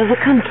got him out of the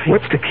country.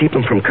 What's to keep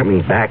him from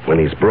coming back when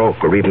he's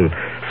broke or even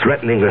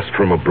threatening us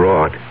from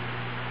abroad?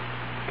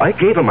 I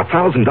gave him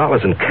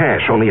 $1,000 in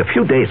cash only a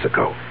few days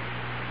ago.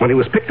 When he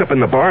was picked up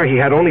in the bar, he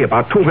had only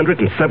about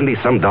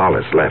 $270-some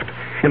left.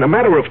 In a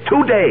matter of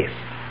 2 days,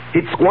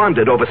 he'd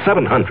squandered over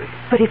 $700.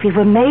 But if he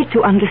were made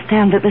to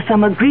understand that the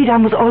sum agreed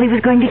on was all he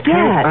was going to get...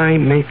 Can't I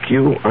make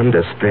you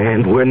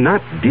understand? We're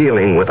not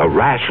dealing with a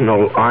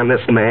rational,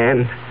 honest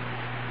man.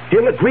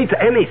 He'll agree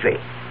to anything.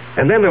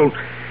 And then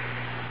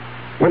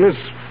when his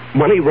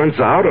money runs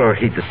out or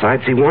he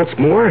decides he wants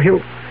more,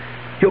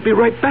 he'll be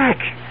right back.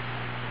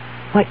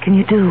 What can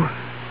you do?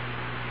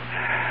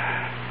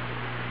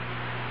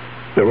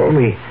 There are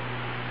only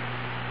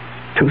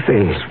 2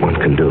 things one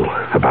can do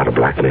about a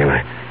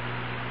blackmailer.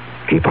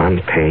 Keep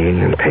on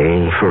paying and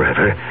paying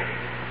forever.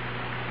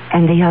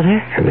 And the other?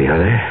 And the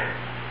other?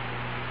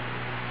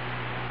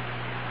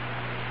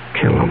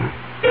 Kill him.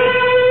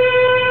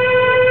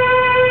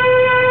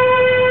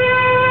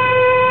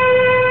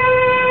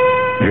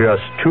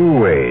 Just 2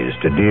 ways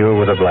to deal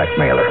with a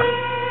blackmailer.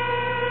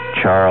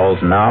 Charles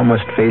now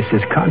must face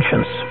his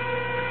conscience.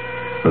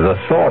 The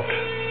thought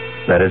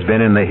that has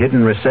been in the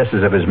hidden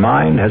recesses of his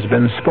mind has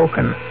been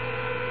spoken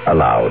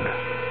aloud.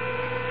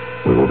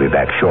 We will be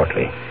back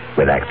shortly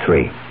with Act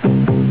 3.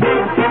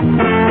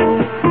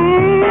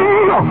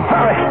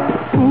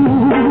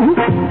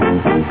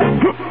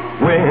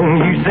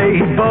 When you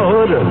say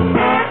butter,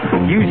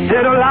 you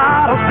said a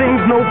lot of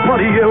things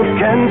nobody else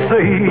can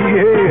say,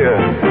 yeah.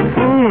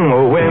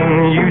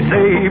 When you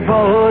say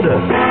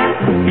butter,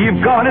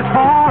 you've gone as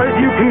far as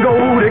you can go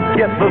to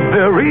get the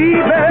very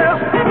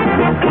best.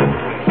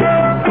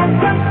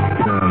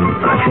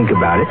 I think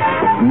about it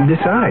and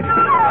decide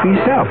for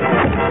yourself.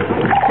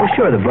 Well,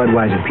 sure, the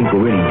Budweiser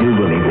people really do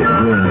believe that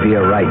brewing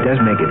beer right does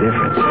make a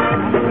difference.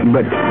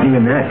 But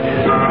even that's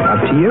up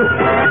to you.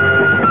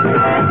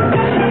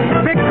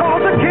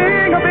 Because the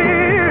king of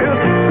beer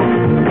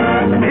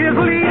is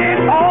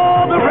leading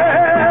all the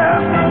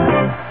rest.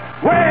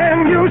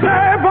 When you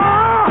say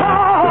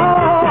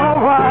Budweiser,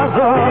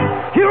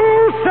 you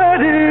said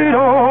it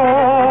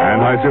all.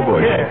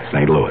 Anheuser-Busch,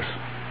 St. Louis.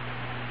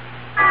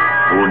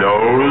 Who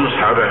knows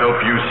how to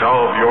help you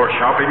solve your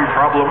shopping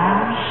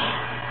problems?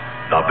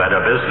 The Better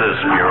Business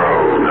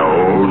Bureau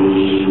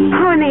knows.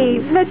 Honey,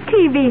 the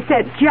TV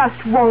set just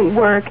won't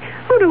work.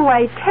 Who do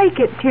I take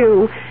it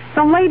to?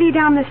 The lady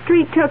down the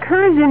street took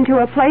hers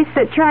into a place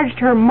that charged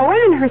her more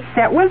than her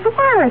set was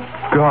worth.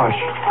 Gosh,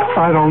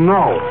 I don't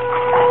know.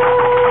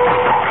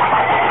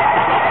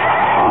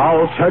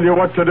 I'll tell you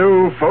what to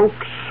do,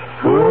 folks.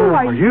 Who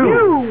are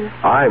you?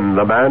 I'm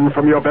the man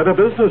from your Better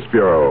Business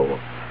Bureau.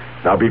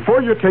 Now,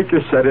 before you take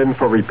your set in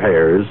for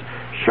repairs,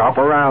 shop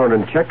around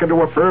and check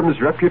into a firm's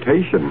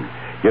reputation.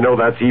 You know,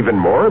 that's even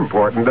more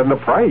important than the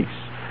price.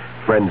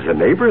 Friends and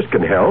neighbors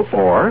can help,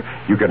 or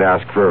you can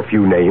ask for a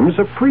few names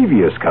of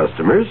previous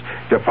customers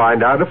to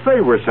find out if they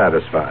were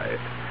satisfied.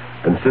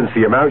 And since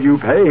the amount you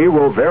pay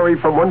will vary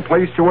from one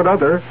place to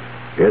another,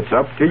 it's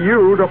up to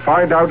you to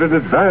find out in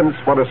advance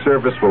what a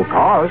service will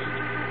cost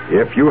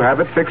if you have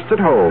it fixed at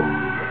home.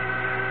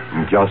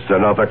 Just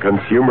another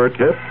consumer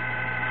tip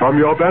from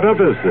your Better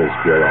Business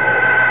Bureau.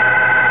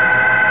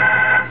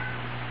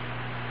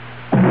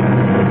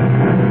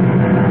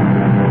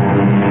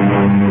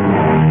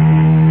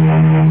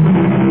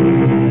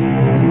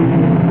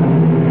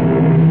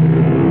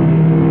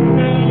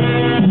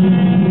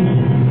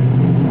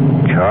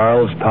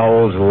 Charles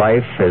Powell's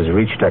life has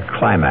reached a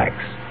climax.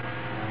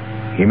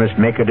 He must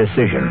make a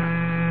decision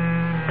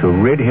to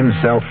rid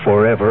himself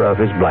forever of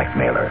his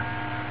blackmailer.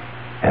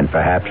 And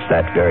perhaps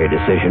that very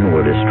decision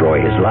will destroy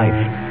his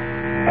life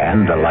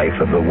and the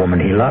life of the woman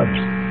he loves.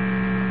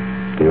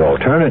 The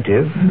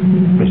alternative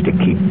is to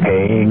keep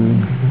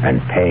paying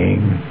and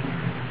paying,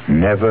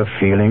 never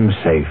feeling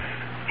safe.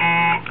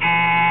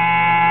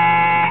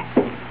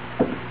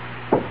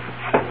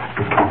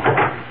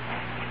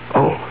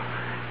 Oh,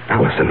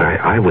 Allison,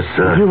 I was...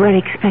 You were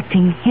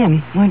expecting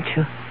him, weren't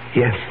you?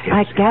 Yes.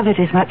 I gathered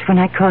as much when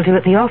I called you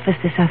at the office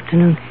this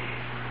afternoon.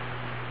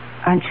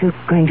 Aren't you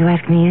going to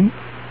ask me in?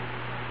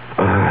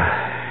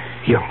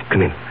 Yeah,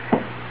 come in.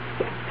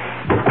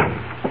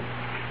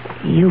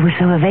 You were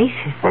so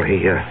evasive. Well,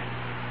 he,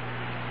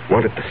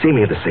 wanted to see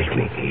me this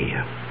evening. He,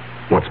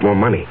 wants more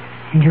money.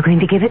 And you're going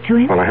to give it to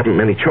him? Well, I haven't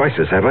many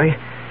choices, have I?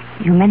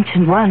 You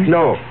mentioned one.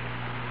 No,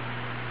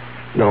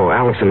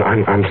 Allison,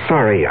 I'm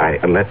sorry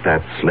I let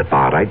that slip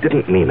out. I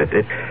didn't mean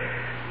it.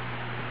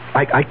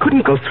 I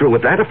couldn't go through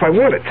with that if I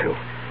wanted to.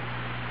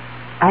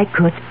 I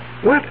could.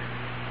 What?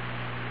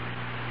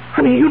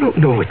 Honey, you don't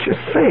know what you're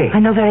saying. I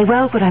know very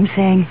well what I'm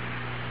saying.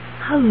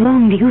 How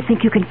long do you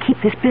think you can keep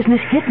this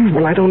business hidden?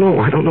 Well, I don't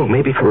know.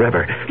 Maybe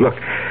forever.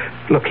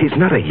 Look, he's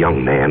not a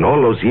young man.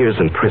 All those years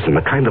in prison,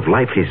 the kind of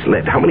life he's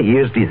led. How many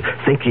years do you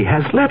think he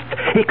has left?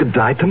 He could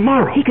die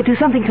tomorrow. He could do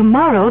something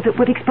tomorrow that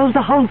would expose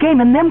the whole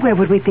game, and then where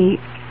would we be?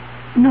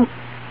 No,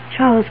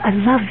 Charles, I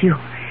love you.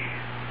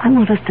 I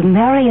want us to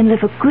marry and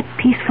live a good,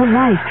 peaceful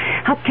life.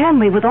 How can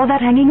we with all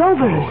that hanging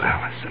over us? Oh,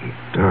 Allison,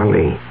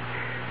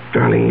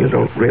 darling, you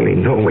don't really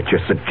know what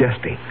you're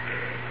suggesting.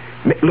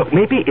 Look,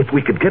 maybe if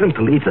we could get him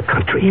to leave the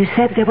country. You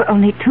said there were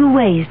only two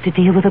ways to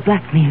deal with a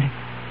blackmailer.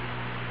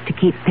 To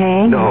keep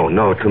paying?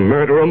 No, to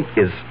murder him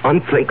is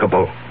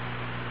unthinkable.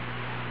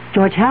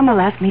 George Hamill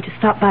asked me to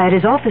stop by at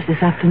his office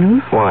this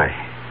afternoon. Why?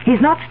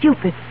 He's not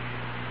stupid.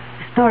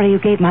 The story you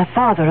gave my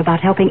father about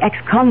helping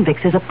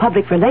ex-convicts as a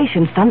public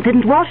relations stunt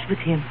didn't wash with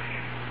him.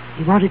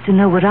 He wanted to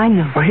know what I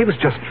know. Well, he was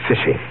just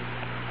fishing.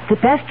 The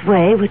best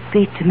way would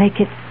be to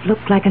make it look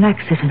like an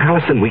accident.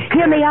 Allison,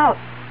 Hear me out.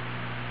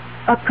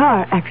 A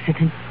car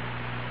accident.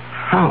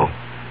 How?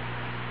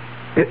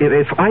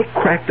 If I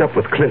cracked up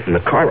with Clint in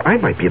the car, I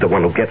might be the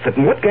one who gets it.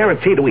 And what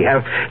guarantee do we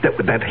have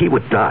that he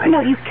would die?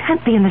 No, you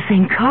can't be in the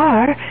same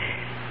car.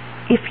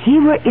 If he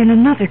were in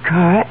another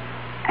car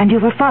and you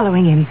were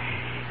following him,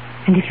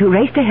 and if you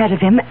raced ahead of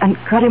him and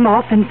cut him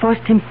off and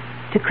forced him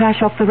to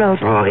crash off the road.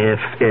 Oh, if.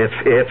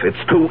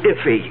 It's too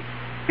iffy.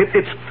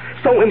 It's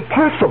so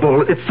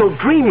impossible. It's so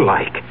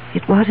dreamlike.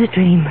 It was a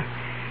dream.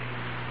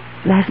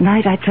 Last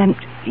night I dreamt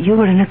you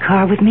were in a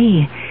car with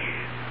me.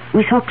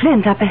 We saw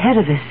Clint up ahead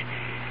of us.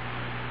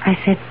 I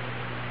said,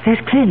 there's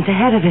Clint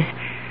ahead of us.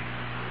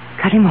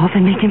 Cut him off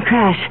and make him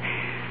crash.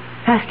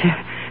 Faster.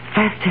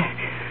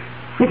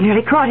 We've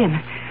nearly caught him.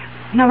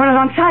 Now run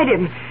alongside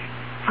him.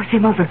 Force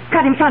him over.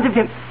 Cut in front of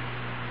him.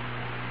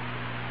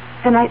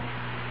 Then I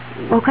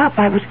woke up.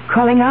 I was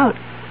calling out.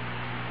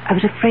 I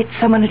was afraid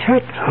someone had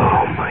hurt me.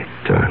 Oh, my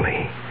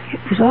darling.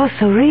 It was all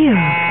so real.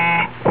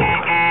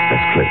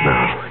 That's Clint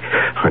now.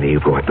 Honey, you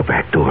go out the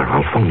back door.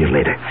 I'll phone you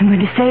later. I'm going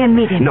to stay and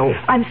meet him. No.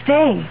 I'm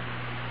staying.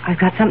 I've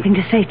got something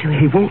to say to him.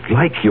 He won't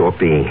like your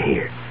being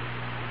here.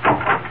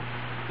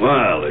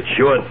 Well, it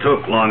sure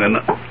took long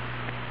enough.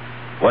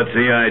 What's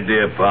the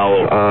idea,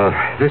 Powell?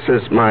 This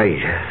is my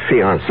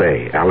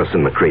fiancée,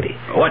 Allison McCready.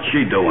 What's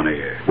she doing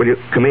here? Will you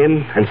come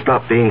in and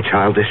stop being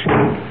childish?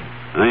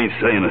 I ain't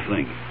saying a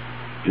thing.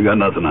 You got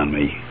nothing on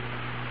me.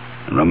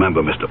 And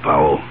remember, Mr.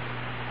 Powell,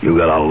 you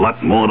got a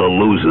lot more to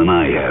lose than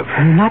I have.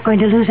 You're not going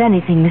to lose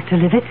anything, Mr.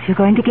 Livitz. You're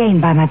going to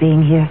gain by my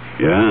being here.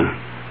 Yeah?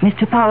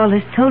 Mr. Powell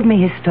has told me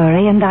his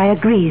story, and I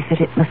agree that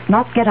it must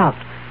not get out.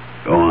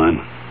 Go on.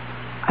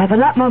 I've a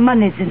lot more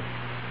money than...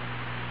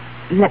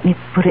 Let me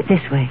put it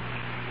this way.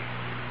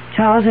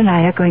 Charles and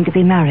I are going to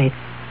be married.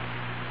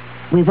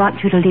 We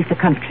want you to leave the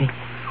country.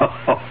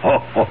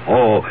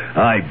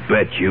 I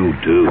bet you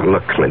do. Now,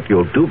 look, Clint,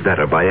 you'll do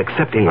better by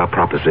accepting our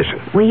proposition.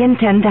 We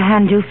intend to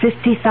hand you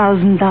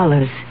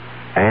 $50,000.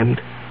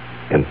 And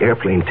an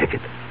airplane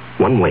ticket.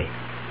 One way.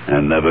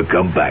 And never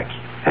come back.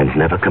 And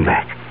never come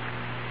back.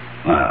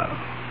 Well,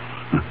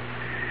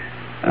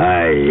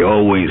 I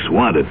always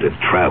wanted to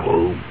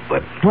travel,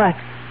 but... What?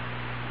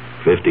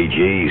 50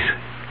 G's.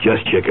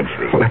 Just chicken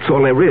feed. Well, that's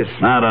all there is.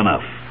 Not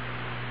enough.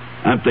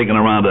 I'm thinking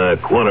around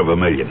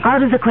 $250,000.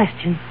 Out of the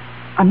question.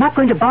 I'm not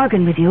going to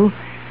bargain with you.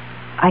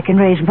 I can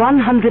raise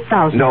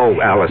 $100,000. No,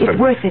 Allison. It's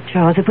worth it,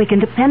 Charles, if we can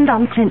depend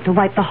on Clint to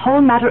wipe the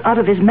whole matter out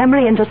of his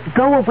memory and just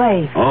go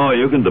away. Oh,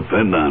 you can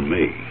depend on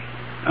me.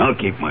 I'll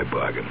keep my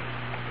bargain.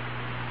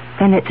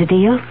 Then it's a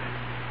deal?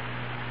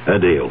 A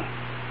deal.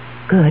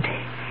 Good.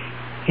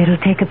 It'll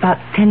take about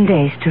 10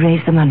 days to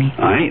raise the money.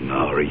 I ain't in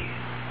a hurry.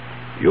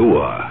 You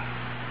are.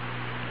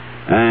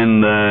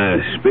 And,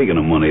 speaking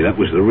of money, that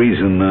was the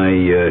reason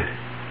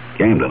I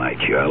came tonight,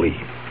 Charlie.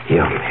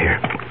 Yeah,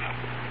 here.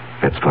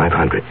 That's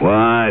 $500.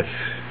 What?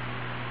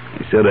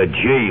 I said a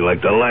G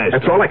like the last.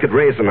 That's all I could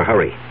raise in a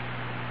hurry.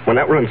 When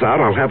that runs out,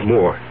 I'll have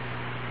more.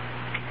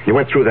 You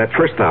went through that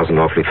first 1,000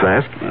 awfully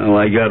fast. Well,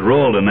 I got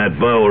rolled in that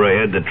bar where I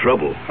had the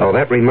trouble. Oh,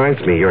 that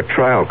reminds me. Your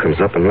trial comes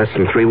up in less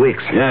than 3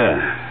 weeks.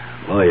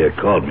 Yeah. Lawyer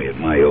called me at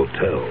my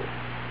hotel.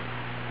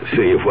 To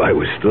see if I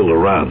was still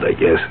around, I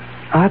guess.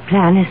 Our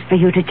plan is for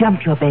you to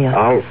jump your bail.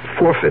 I'll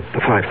forfeit the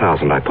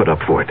 $5,000 I put up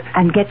for it.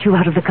 And get you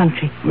out of the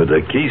country. With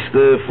a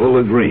keister full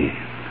of green.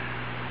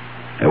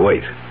 Hey,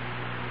 wait.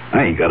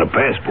 I ain't got a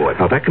passport.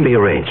 Oh, that can be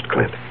arranged,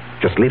 Clint.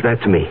 Just leave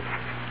that to me.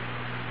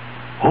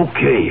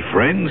 Okay,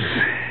 friends.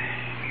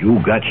 You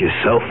got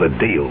yourself a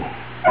deal.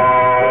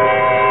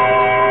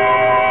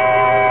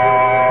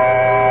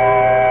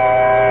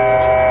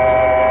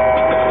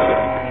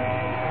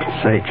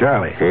 Say,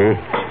 Charlie.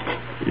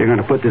 You're going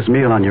to put this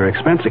meal on your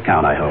expense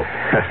account, I hope.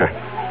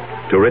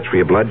 Too rich for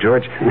your blood,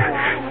 George?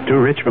 Too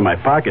rich for my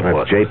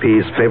pocketbook. That's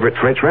JP's favorite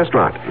French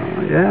restaurant.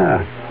 Oh,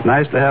 yeah.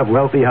 Nice to have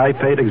wealthy,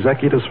 high-paid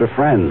executives for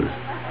friends.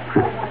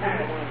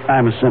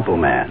 I'm a simple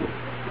man.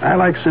 I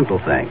like simple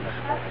things.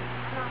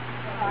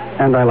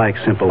 And I like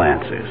simple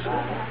answers.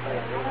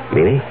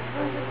 Meaning?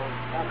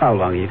 How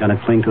long are you going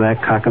to cling to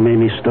that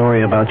cockamamie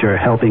story about your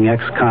helping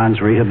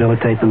ex-cons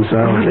rehabilitate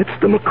themselves? Well,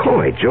 it's the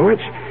McCoy,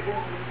 George.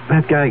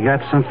 That guy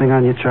got something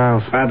on you,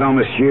 Charles? Pardon,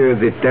 monsieur,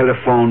 the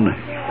telephone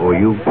for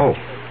you. Oh,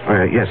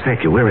 yes,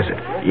 thank you. Where is it?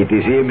 It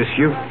is here,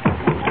 monsieur.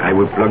 I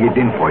will plug it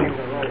in for you.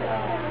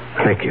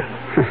 Thank you.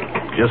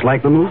 Just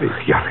like the movie.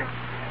 Yeah.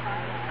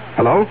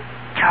 Hello?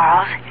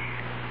 Charles?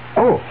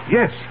 Oh,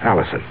 yes,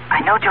 Allison.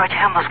 I know George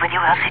Helm was with you,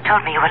 else he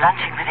told me you were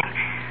lunching with him.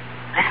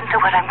 Listen to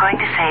what I'm going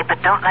to say,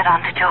 but don't let on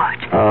to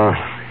George.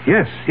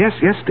 Yes,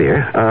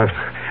 dear.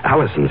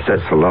 Allison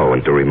says hello,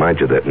 and to remind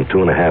you that in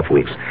 2.5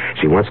 weeks,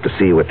 she wants to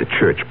see you at the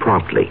church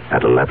promptly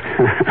at 11.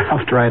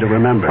 I'll try to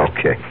remember.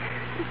 Okay.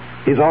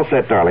 He's all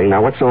set, darling.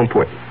 Now, what's so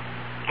important?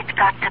 It's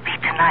got to be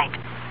tonight.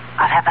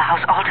 I'll have the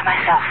house all to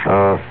myself.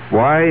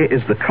 Why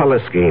is the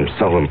color scheme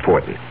so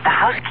important? The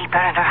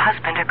housekeeper and her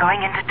husband are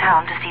going into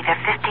town to see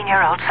their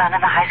 15-year-old son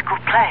in the high school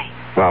play.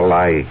 Well,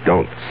 I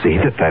don't see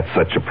that that's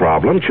such a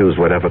problem. Choose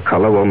whatever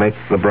color will make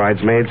the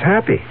bridesmaids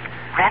happy.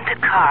 Rent a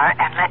car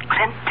and let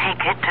Clint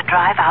take it to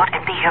drive out and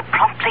be here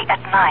promptly at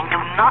 9.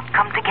 Do not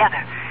come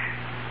together.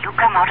 You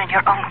come out in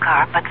your own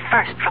car, but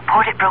first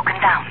report it broken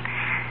down.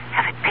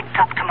 Have it picked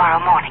up tomorrow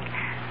morning.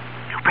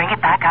 You bring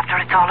it back after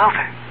it's all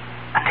over.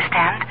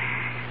 Understand?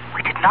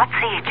 We did not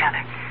see each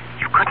other.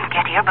 You couldn't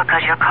get here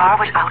because your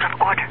car was out of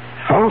order.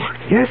 Oh,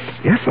 yes,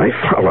 I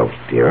follow,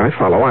 dear. I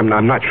follow. I'm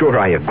not sure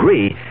I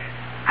agree.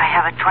 I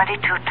have a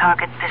 .22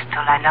 target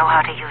pistol. I know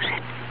how to use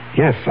it.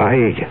 Yes,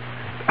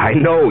 I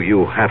know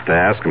you have to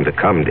ask him to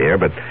come, dear,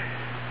 but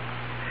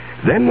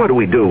then what do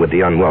we do with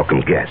the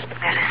unwelcome guest?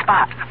 There's a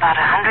spot about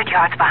 100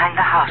 yards behind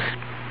the house.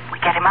 We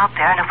get him out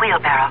there in a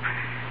wheelbarrow.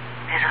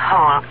 There's a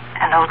hole,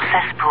 an old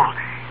cesspool.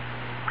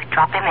 We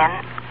drop him in,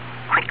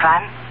 quick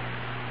climb.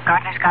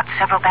 Gardner's got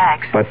several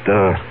bags. But,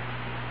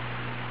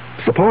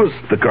 suppose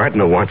the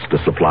gardener wants to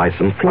supply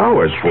some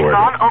flowers for It's him.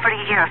 gone over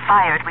a year,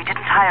 fired. We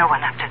didn't hire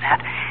one after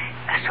that.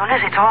 As soon as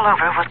it's all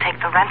over, we'll take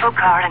the rental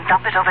car and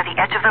dump it over the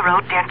edge of the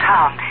road near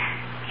town.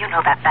 You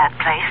know that bad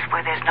place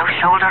where there's no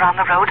shoulder on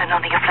the road and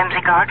only a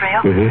flimsy guardrail?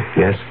 Mm-hmm.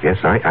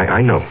 Yes,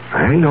 I know.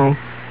 I know.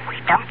 We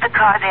dump the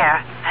car there.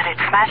 Let it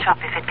smash up.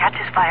 If it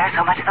catches fire,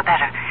 so much the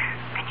better.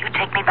 Then you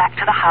take me back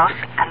to the house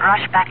and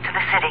rush back to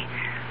the city.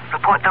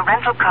 Report the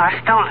rental car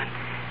stolen.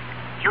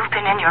 You've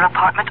been in your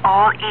apartment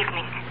all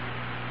evening.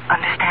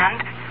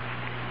 Understand?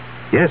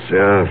 Yes,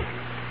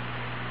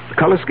 the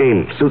color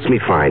scheme suits me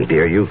fine,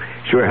 dear. You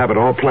sure have it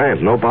all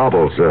planned. No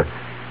baubles,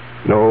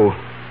 no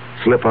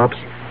slip-ups.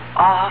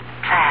 All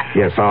planned.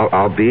 Yes,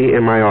 I'll be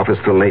in my office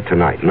till late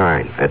tonight,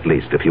 9 at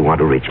least, if you want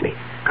to reach me.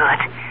 Good.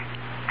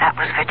 That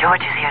was for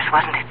George's ears,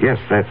 wasn't it? Yes,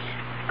 that's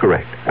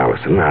correct,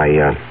 Allison.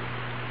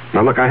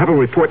 Now, look, I have a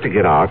report to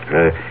get out.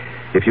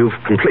 If you've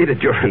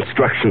completed your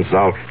instructions,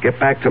 I'll get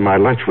back to my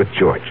lunch with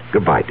George.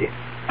 Goodbye, dear.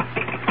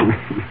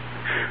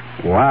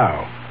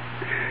 Wow.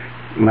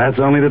 That's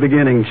only the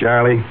beginning,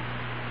 Charlie.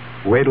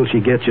 Wait till she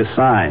gets you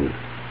signed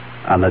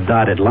on the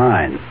dotted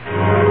line.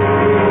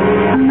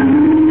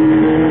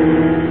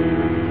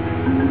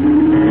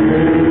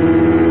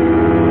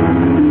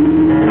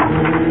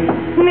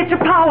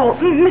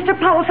 Mr.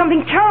 Powell,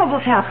 something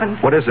terrible's happened.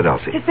 What is it,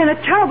 Elsie? There's been a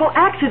terrible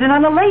accident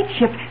on the late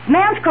shift.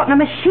 Man's caught in a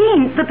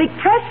machine. The big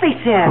press, they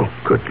said. Oh,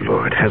 good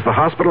Lord. Has the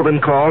hospital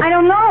been called? I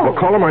don't know. Well,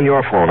 call them on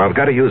your phone. I've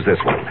got to use this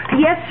one.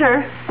 Yes,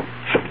 sir.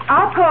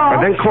 I'll call.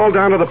 And then call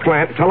down to the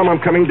plant and tell them I'm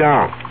coming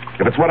down.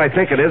 If it's what I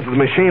think it is, the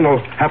machine will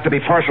have to be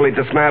partially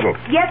dismantled.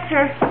 Yes,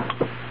 sir.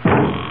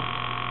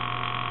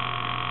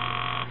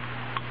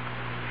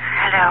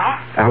 Hello?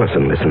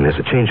 Allison, listen, there's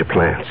a change of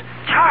plans.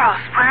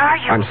 Charles, where are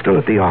you? I'm still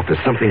at the office.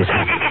 Something's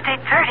happened. It's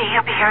 8:30.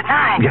 He'll be here at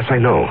 9. Yes, I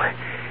know.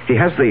 He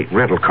has the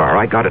rental car.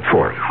 I got it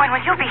for him. When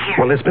will you be here?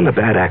 Well, there's been a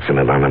bad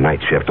accident on the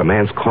night shift. A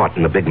man's caught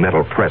in the big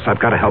metal press. I've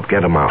got to help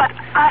get him out. But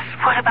us?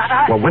 What about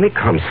us? Well, when he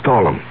comes,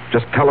 stall him.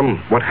 Just tell him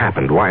what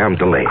happened, why I'm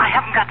delayed. I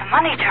haven't got the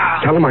money,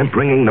 Charles. Tell him I'm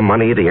bringing the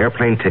money, the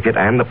airplane ticket,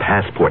 and the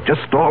passport.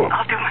 Just stall him.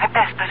 I'll do my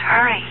best, but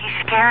hurry. He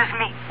scares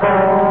me.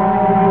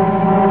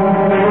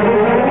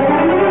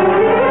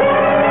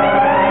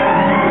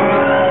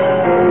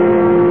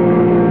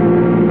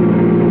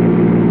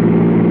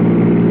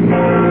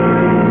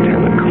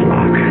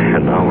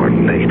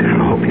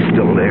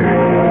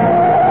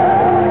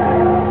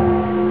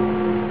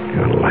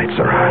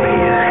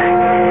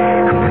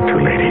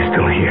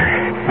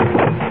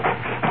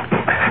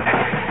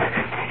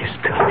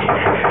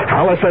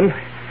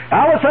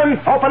 Allison,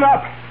 open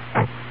up.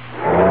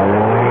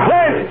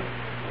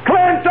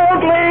 Clint,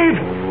 don't leave.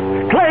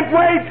 Clint,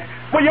 wait.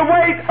 Will you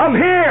wait? I'm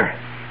here.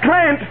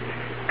 Clint.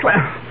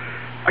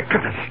 I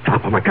gotta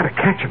stop him. I gotta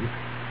catch him.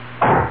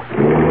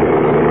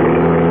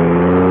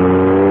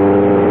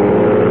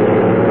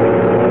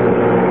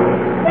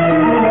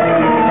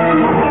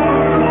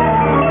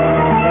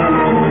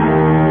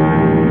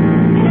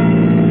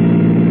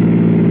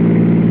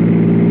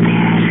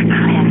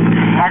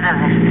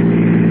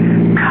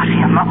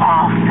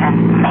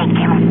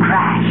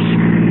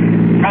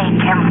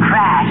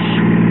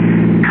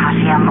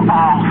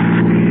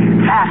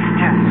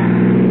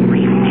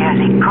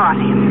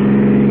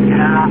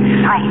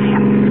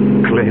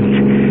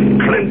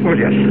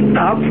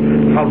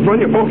 I'll run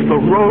you off the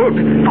road.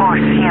 Force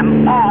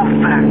him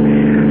over.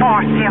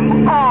 Force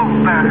him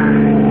over.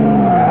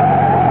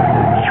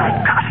 You've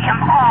got him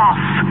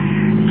off.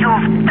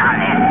 You've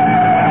done it.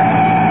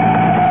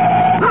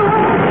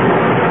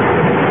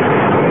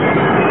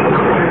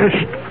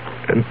 Crashed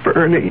and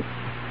burning.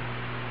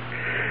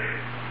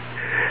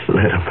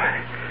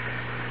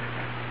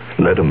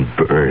 Let him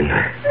burn.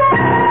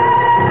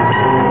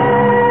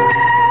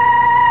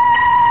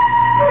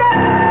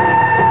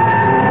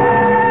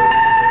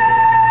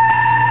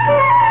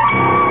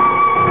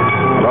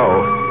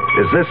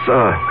 Is this,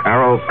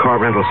 Arrow Car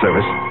Rental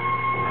Service?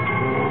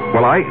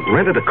 Well, I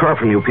rented a car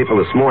from you people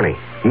this morning.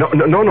 No.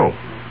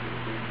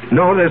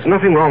 No, there's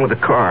nothing wrong with the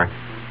car.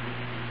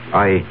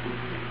 I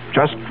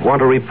just want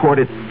to report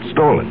it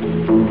stolen.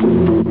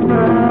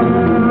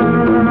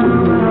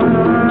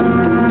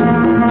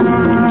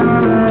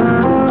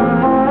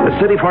 The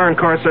City Foreign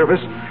Car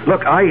Service?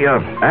 Look, I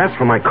asked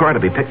for my car to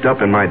be picked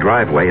up in my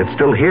driveway. It's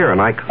still here,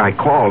 and I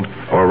called,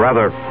 or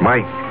rather,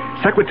 my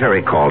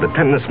secretary called at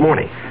 10 this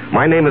morning.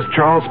 My name is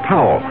Charles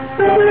Powell.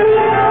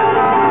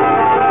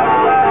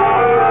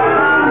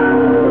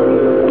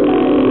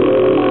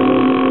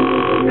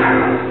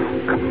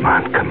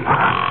 Come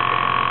on.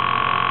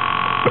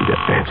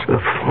 Just answer the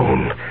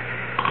phone.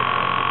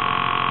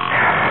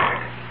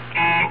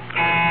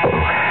 Oh.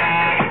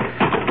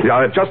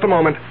 Yeah, just a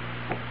moment.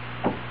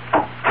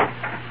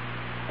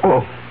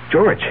 Oh,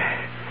 George.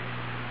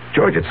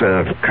 George, it's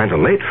kind of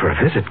late for a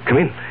visit. Come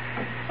in.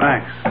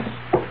 Thanks.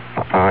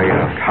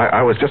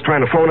 I was just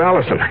trying to phone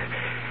Allison.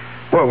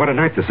 Boy, what a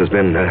night this has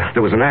been.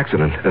 There was an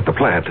accident at the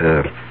plant.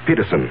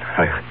 Peterson.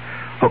 I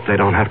hope they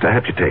don't have to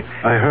amputate.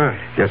 I heard.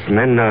 Yes, and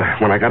then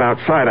when I got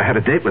outside, I had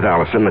a date with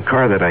Allison. The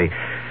car that I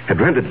had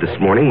rented this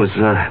morning was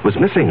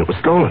missing. It was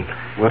stolen.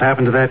 What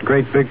happened to that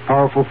great, big,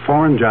 powerful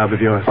foreign job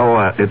of yours? Oh,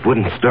 it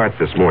wouldn't start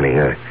this morning.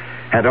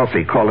 Had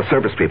Elsie call the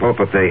service people,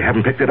 but they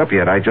haven't picked it up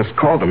yet. I just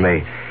called them.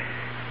 They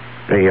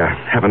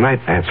have a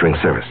night answering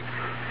service.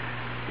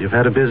 You've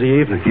had a busy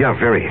evening. Yeah,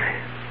 very.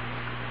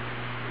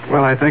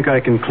 Well, I think I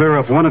can clear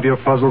up one of your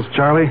puzzles,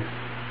 Charlie.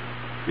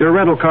 Your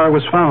rental car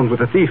was found with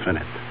a thief in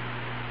it.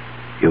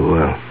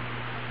 You,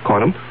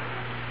 caught him?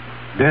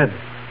 Dead.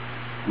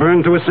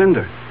 Burned to a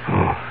cinder.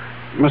 Oh.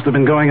 Must have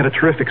been going at a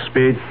terrific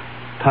speed.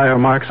 Tire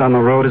marks on the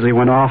road as he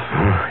went off.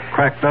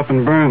 Cracked up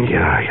and burned.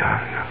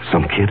 Yeah.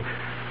 Some kid?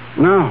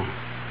 No.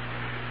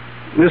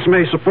 This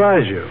may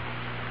surprise you.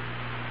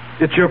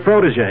 It's your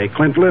protege,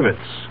 Clint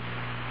Livitz.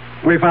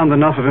 We found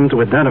enough of him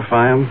to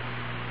identify him.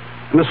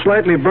 And a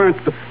slightly burnt,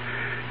 but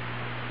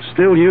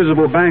still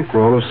usable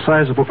bankroll of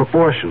sizable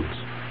proportions.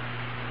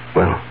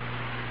 Well,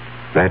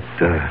 that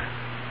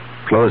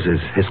closes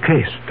his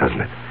case,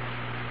 doesn't it?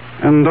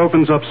 And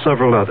opens up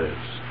several others.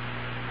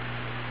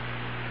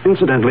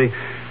 Incidentally,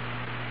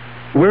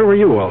 where were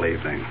you all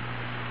evening?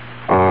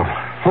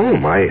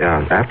 Home.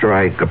 After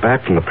I got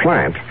back from the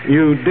plant.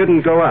 You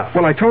didn't go out?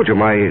 Well, I told you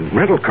my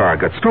rental car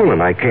got stolen.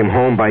 I came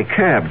home by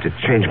cab to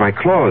change my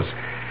clothes.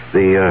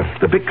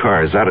 The big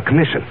car is out of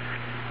commission.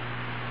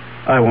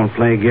 I won't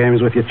play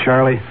games with you,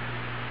 Charlie.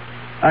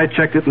 I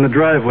checked it in the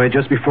driveway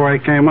just before I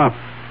came up.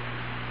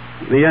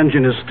 The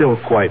engine is still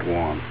quite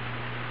warm.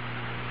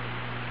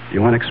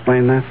 You want to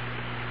explain that?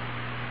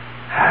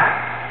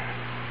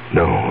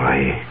 No,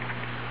 I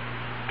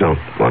don't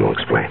want to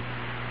explain.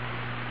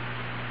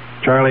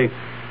 Charlie,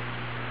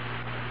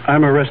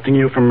 I'm arresting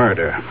you for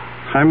murder.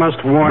 I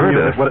must warn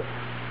you that what...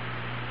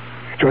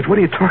 George, what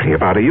are you talking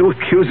about? Are you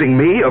accusing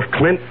me of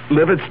Clint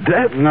Livitz's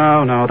death?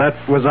 No, that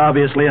was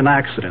obviously an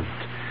accident.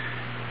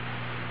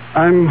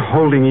 I'm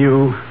holding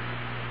you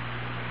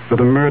for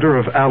the murder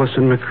of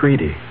Allison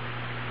McCready,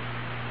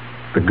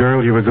 the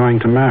girl you were going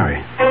to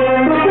marry.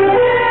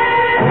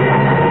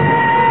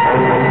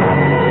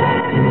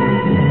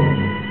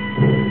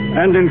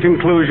 And in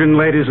conclusion,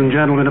 ladies and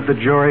gentlemen of the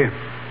jury,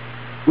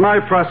 my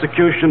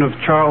prosecution of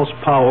Charles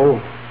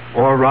Powell,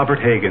 or Robert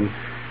Hagan,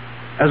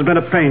 has been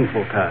a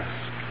painful task.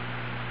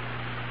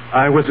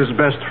 I was his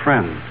best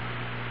friend.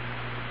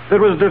 It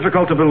was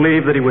difficult to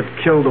believe that he would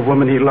kill the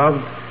woman he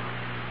loved,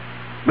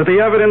 but the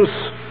evidence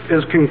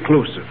is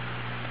conclusive.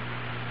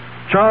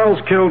 Charles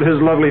killed his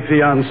lovely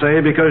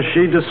fiancée because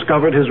she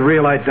discovered his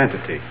real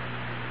identity,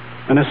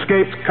 an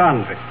escaped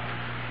convict,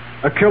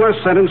 a killer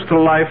sentenced to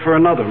life for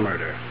another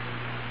murder.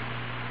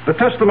 The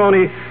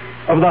testimony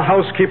of the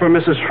housekeeper,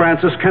 Mrs.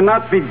 Francis,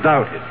 cannot be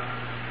doubted.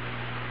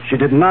 She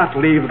did not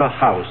leave the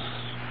house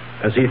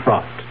as he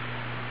thought.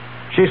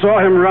 She saw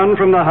him run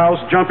from the house,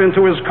 jump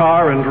into his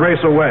car, and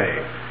race away.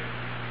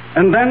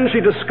 And then she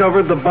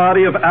discovered the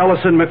body of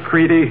Allison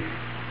McCready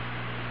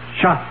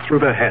shot through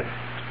the head.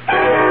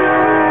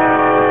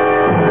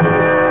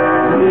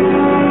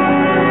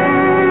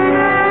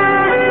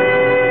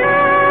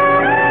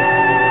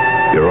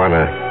 Your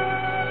Honor,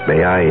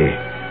 may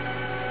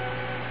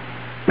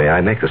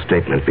I make a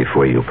statement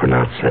before you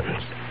pronounce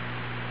sentence?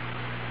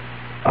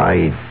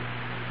 I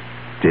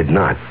did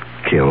not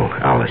kill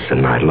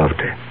Allison. I loved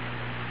her.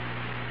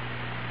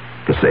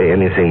 To say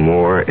anything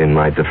more in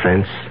my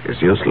defense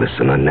is useless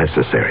and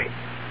unnecessary.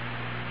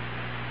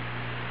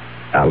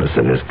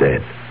 Allison is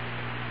dead.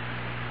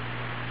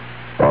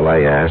 All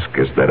I ask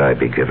is that I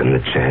be given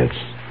the chance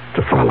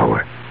to follow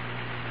her.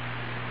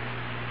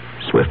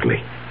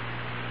 Swiftly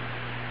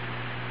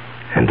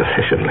and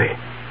efficiently.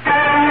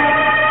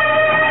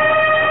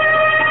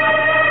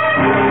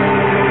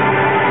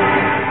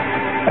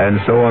 And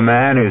so a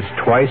man is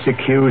twice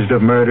accused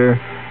of murder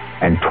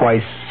and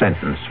twice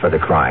sentenced for the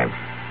crime.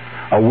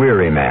 A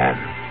weary man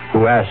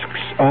who asks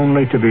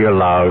only to be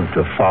allowed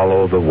to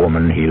follow the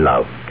woman he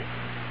loved.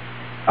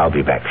 I'll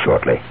be back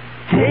shortly.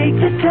 Take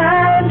the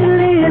time to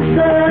listen.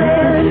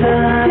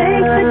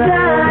 Take the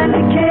time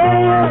to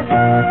care.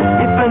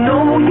 If I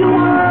know you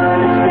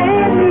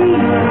understand me,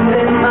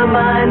 then my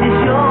mind is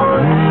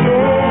yours to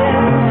share.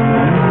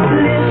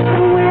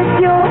 Listen with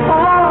your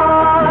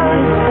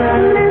heart.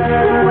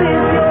 Listen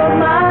with your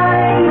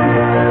mind.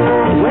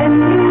 When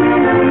you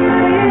really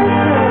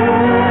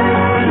listen,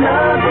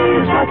 love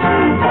is what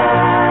you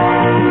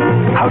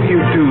find. How do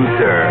you do,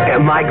 sir?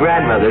 My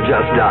grandmother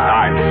just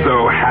died. I'm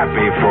so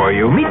happy for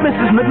you. Meet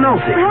Mrs.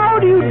 McNulty. How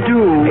do you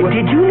do?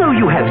 Did you know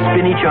you have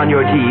spinach on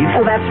your teeth?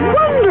 Oh, that's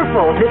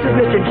wonderful. This is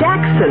Mr.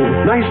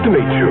 Jackson. Nice to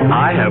meet you.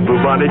 I have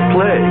bubonic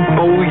plague.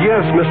 Oh,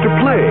 yes, Mr.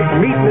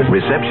 Plague. Meet Miss...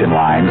 Reception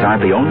lines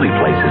aren't the only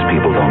places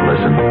people don't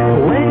listen.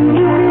 When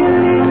you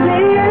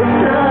really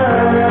listen,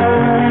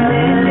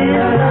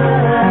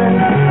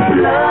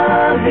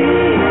 love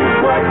is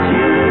what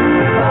you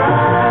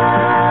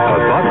find. A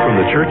thought from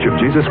the Church of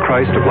Jesus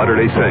Christ of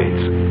Latter-day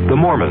Saints, the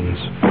Mormons.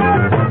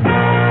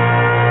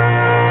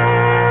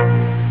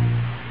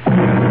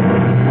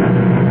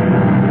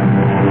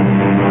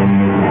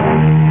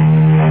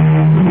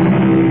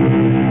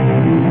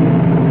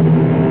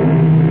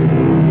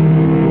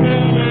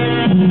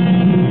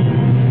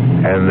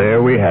 And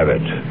there we have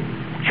it.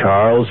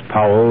 Charles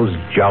Powell's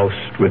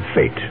joust with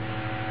fate.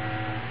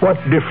 What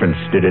difference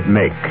did it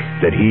make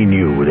that he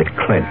knew that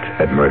Clint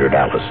had murdered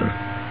Allison?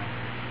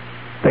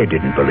 They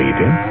didn't believe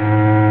him,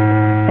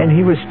 and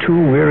he was too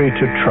weary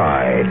to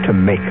try to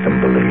make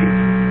them believe.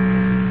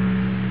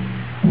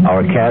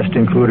 Our cast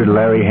included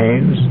Larry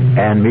Haynes,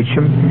 Ann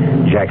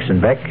Meacham, Jackson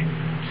Beck,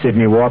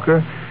 Sidney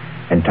Walker,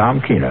 and Tom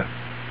Keener.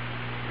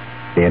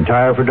 The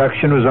entire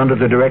production was under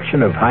the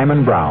direction of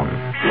Hyman Brown.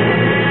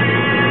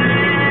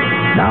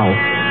 Now,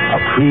 a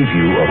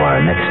preview of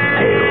our next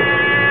tale.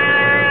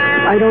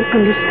 I don't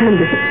understand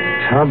it.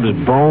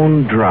 Tub's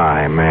bone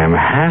dry, ma'am.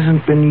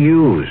 Hasn't been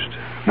used.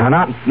 Now,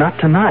 not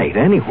tonight,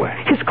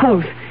 anyway. His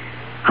clothes.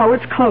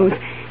 Howard's clothes.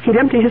 He'd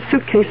empty his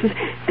suitcases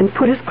and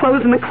put his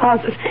clothes in the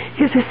closet.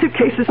 Here's his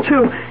suitcases,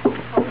 too.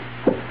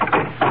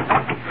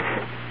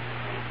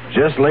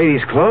 Just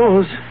ladies'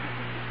 clothes.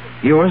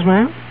 Yours,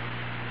 ma'am?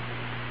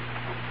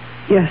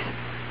 Yes.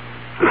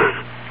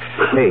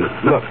 Hey,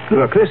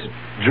 look, this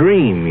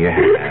dream you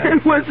had.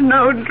 It was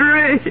no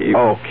dream.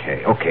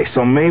 Okay,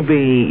 so maybe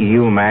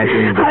you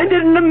imagined... I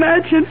didn't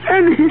imagine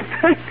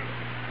anything.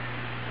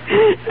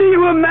 Do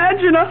you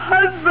imagine a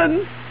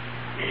husband?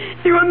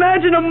 Do you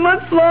imagine a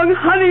month-long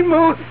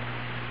honeymoon?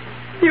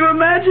 Do you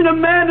imagine a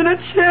man in a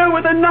chair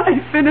with a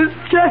knife in his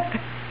chest?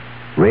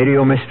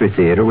 Radio Mystery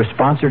Theater was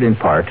sponsored in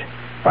part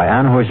by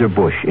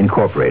Anheuser-Busch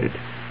Incorporated,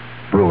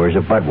 brewers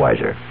of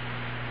Budweiser.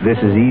 This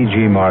is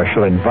E.G.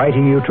 Marshall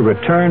inviting you to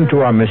return to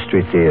our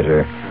Mystery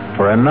Theater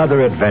for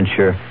another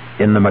adventure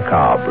in the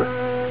macabre.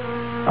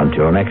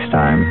 Until next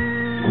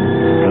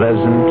time...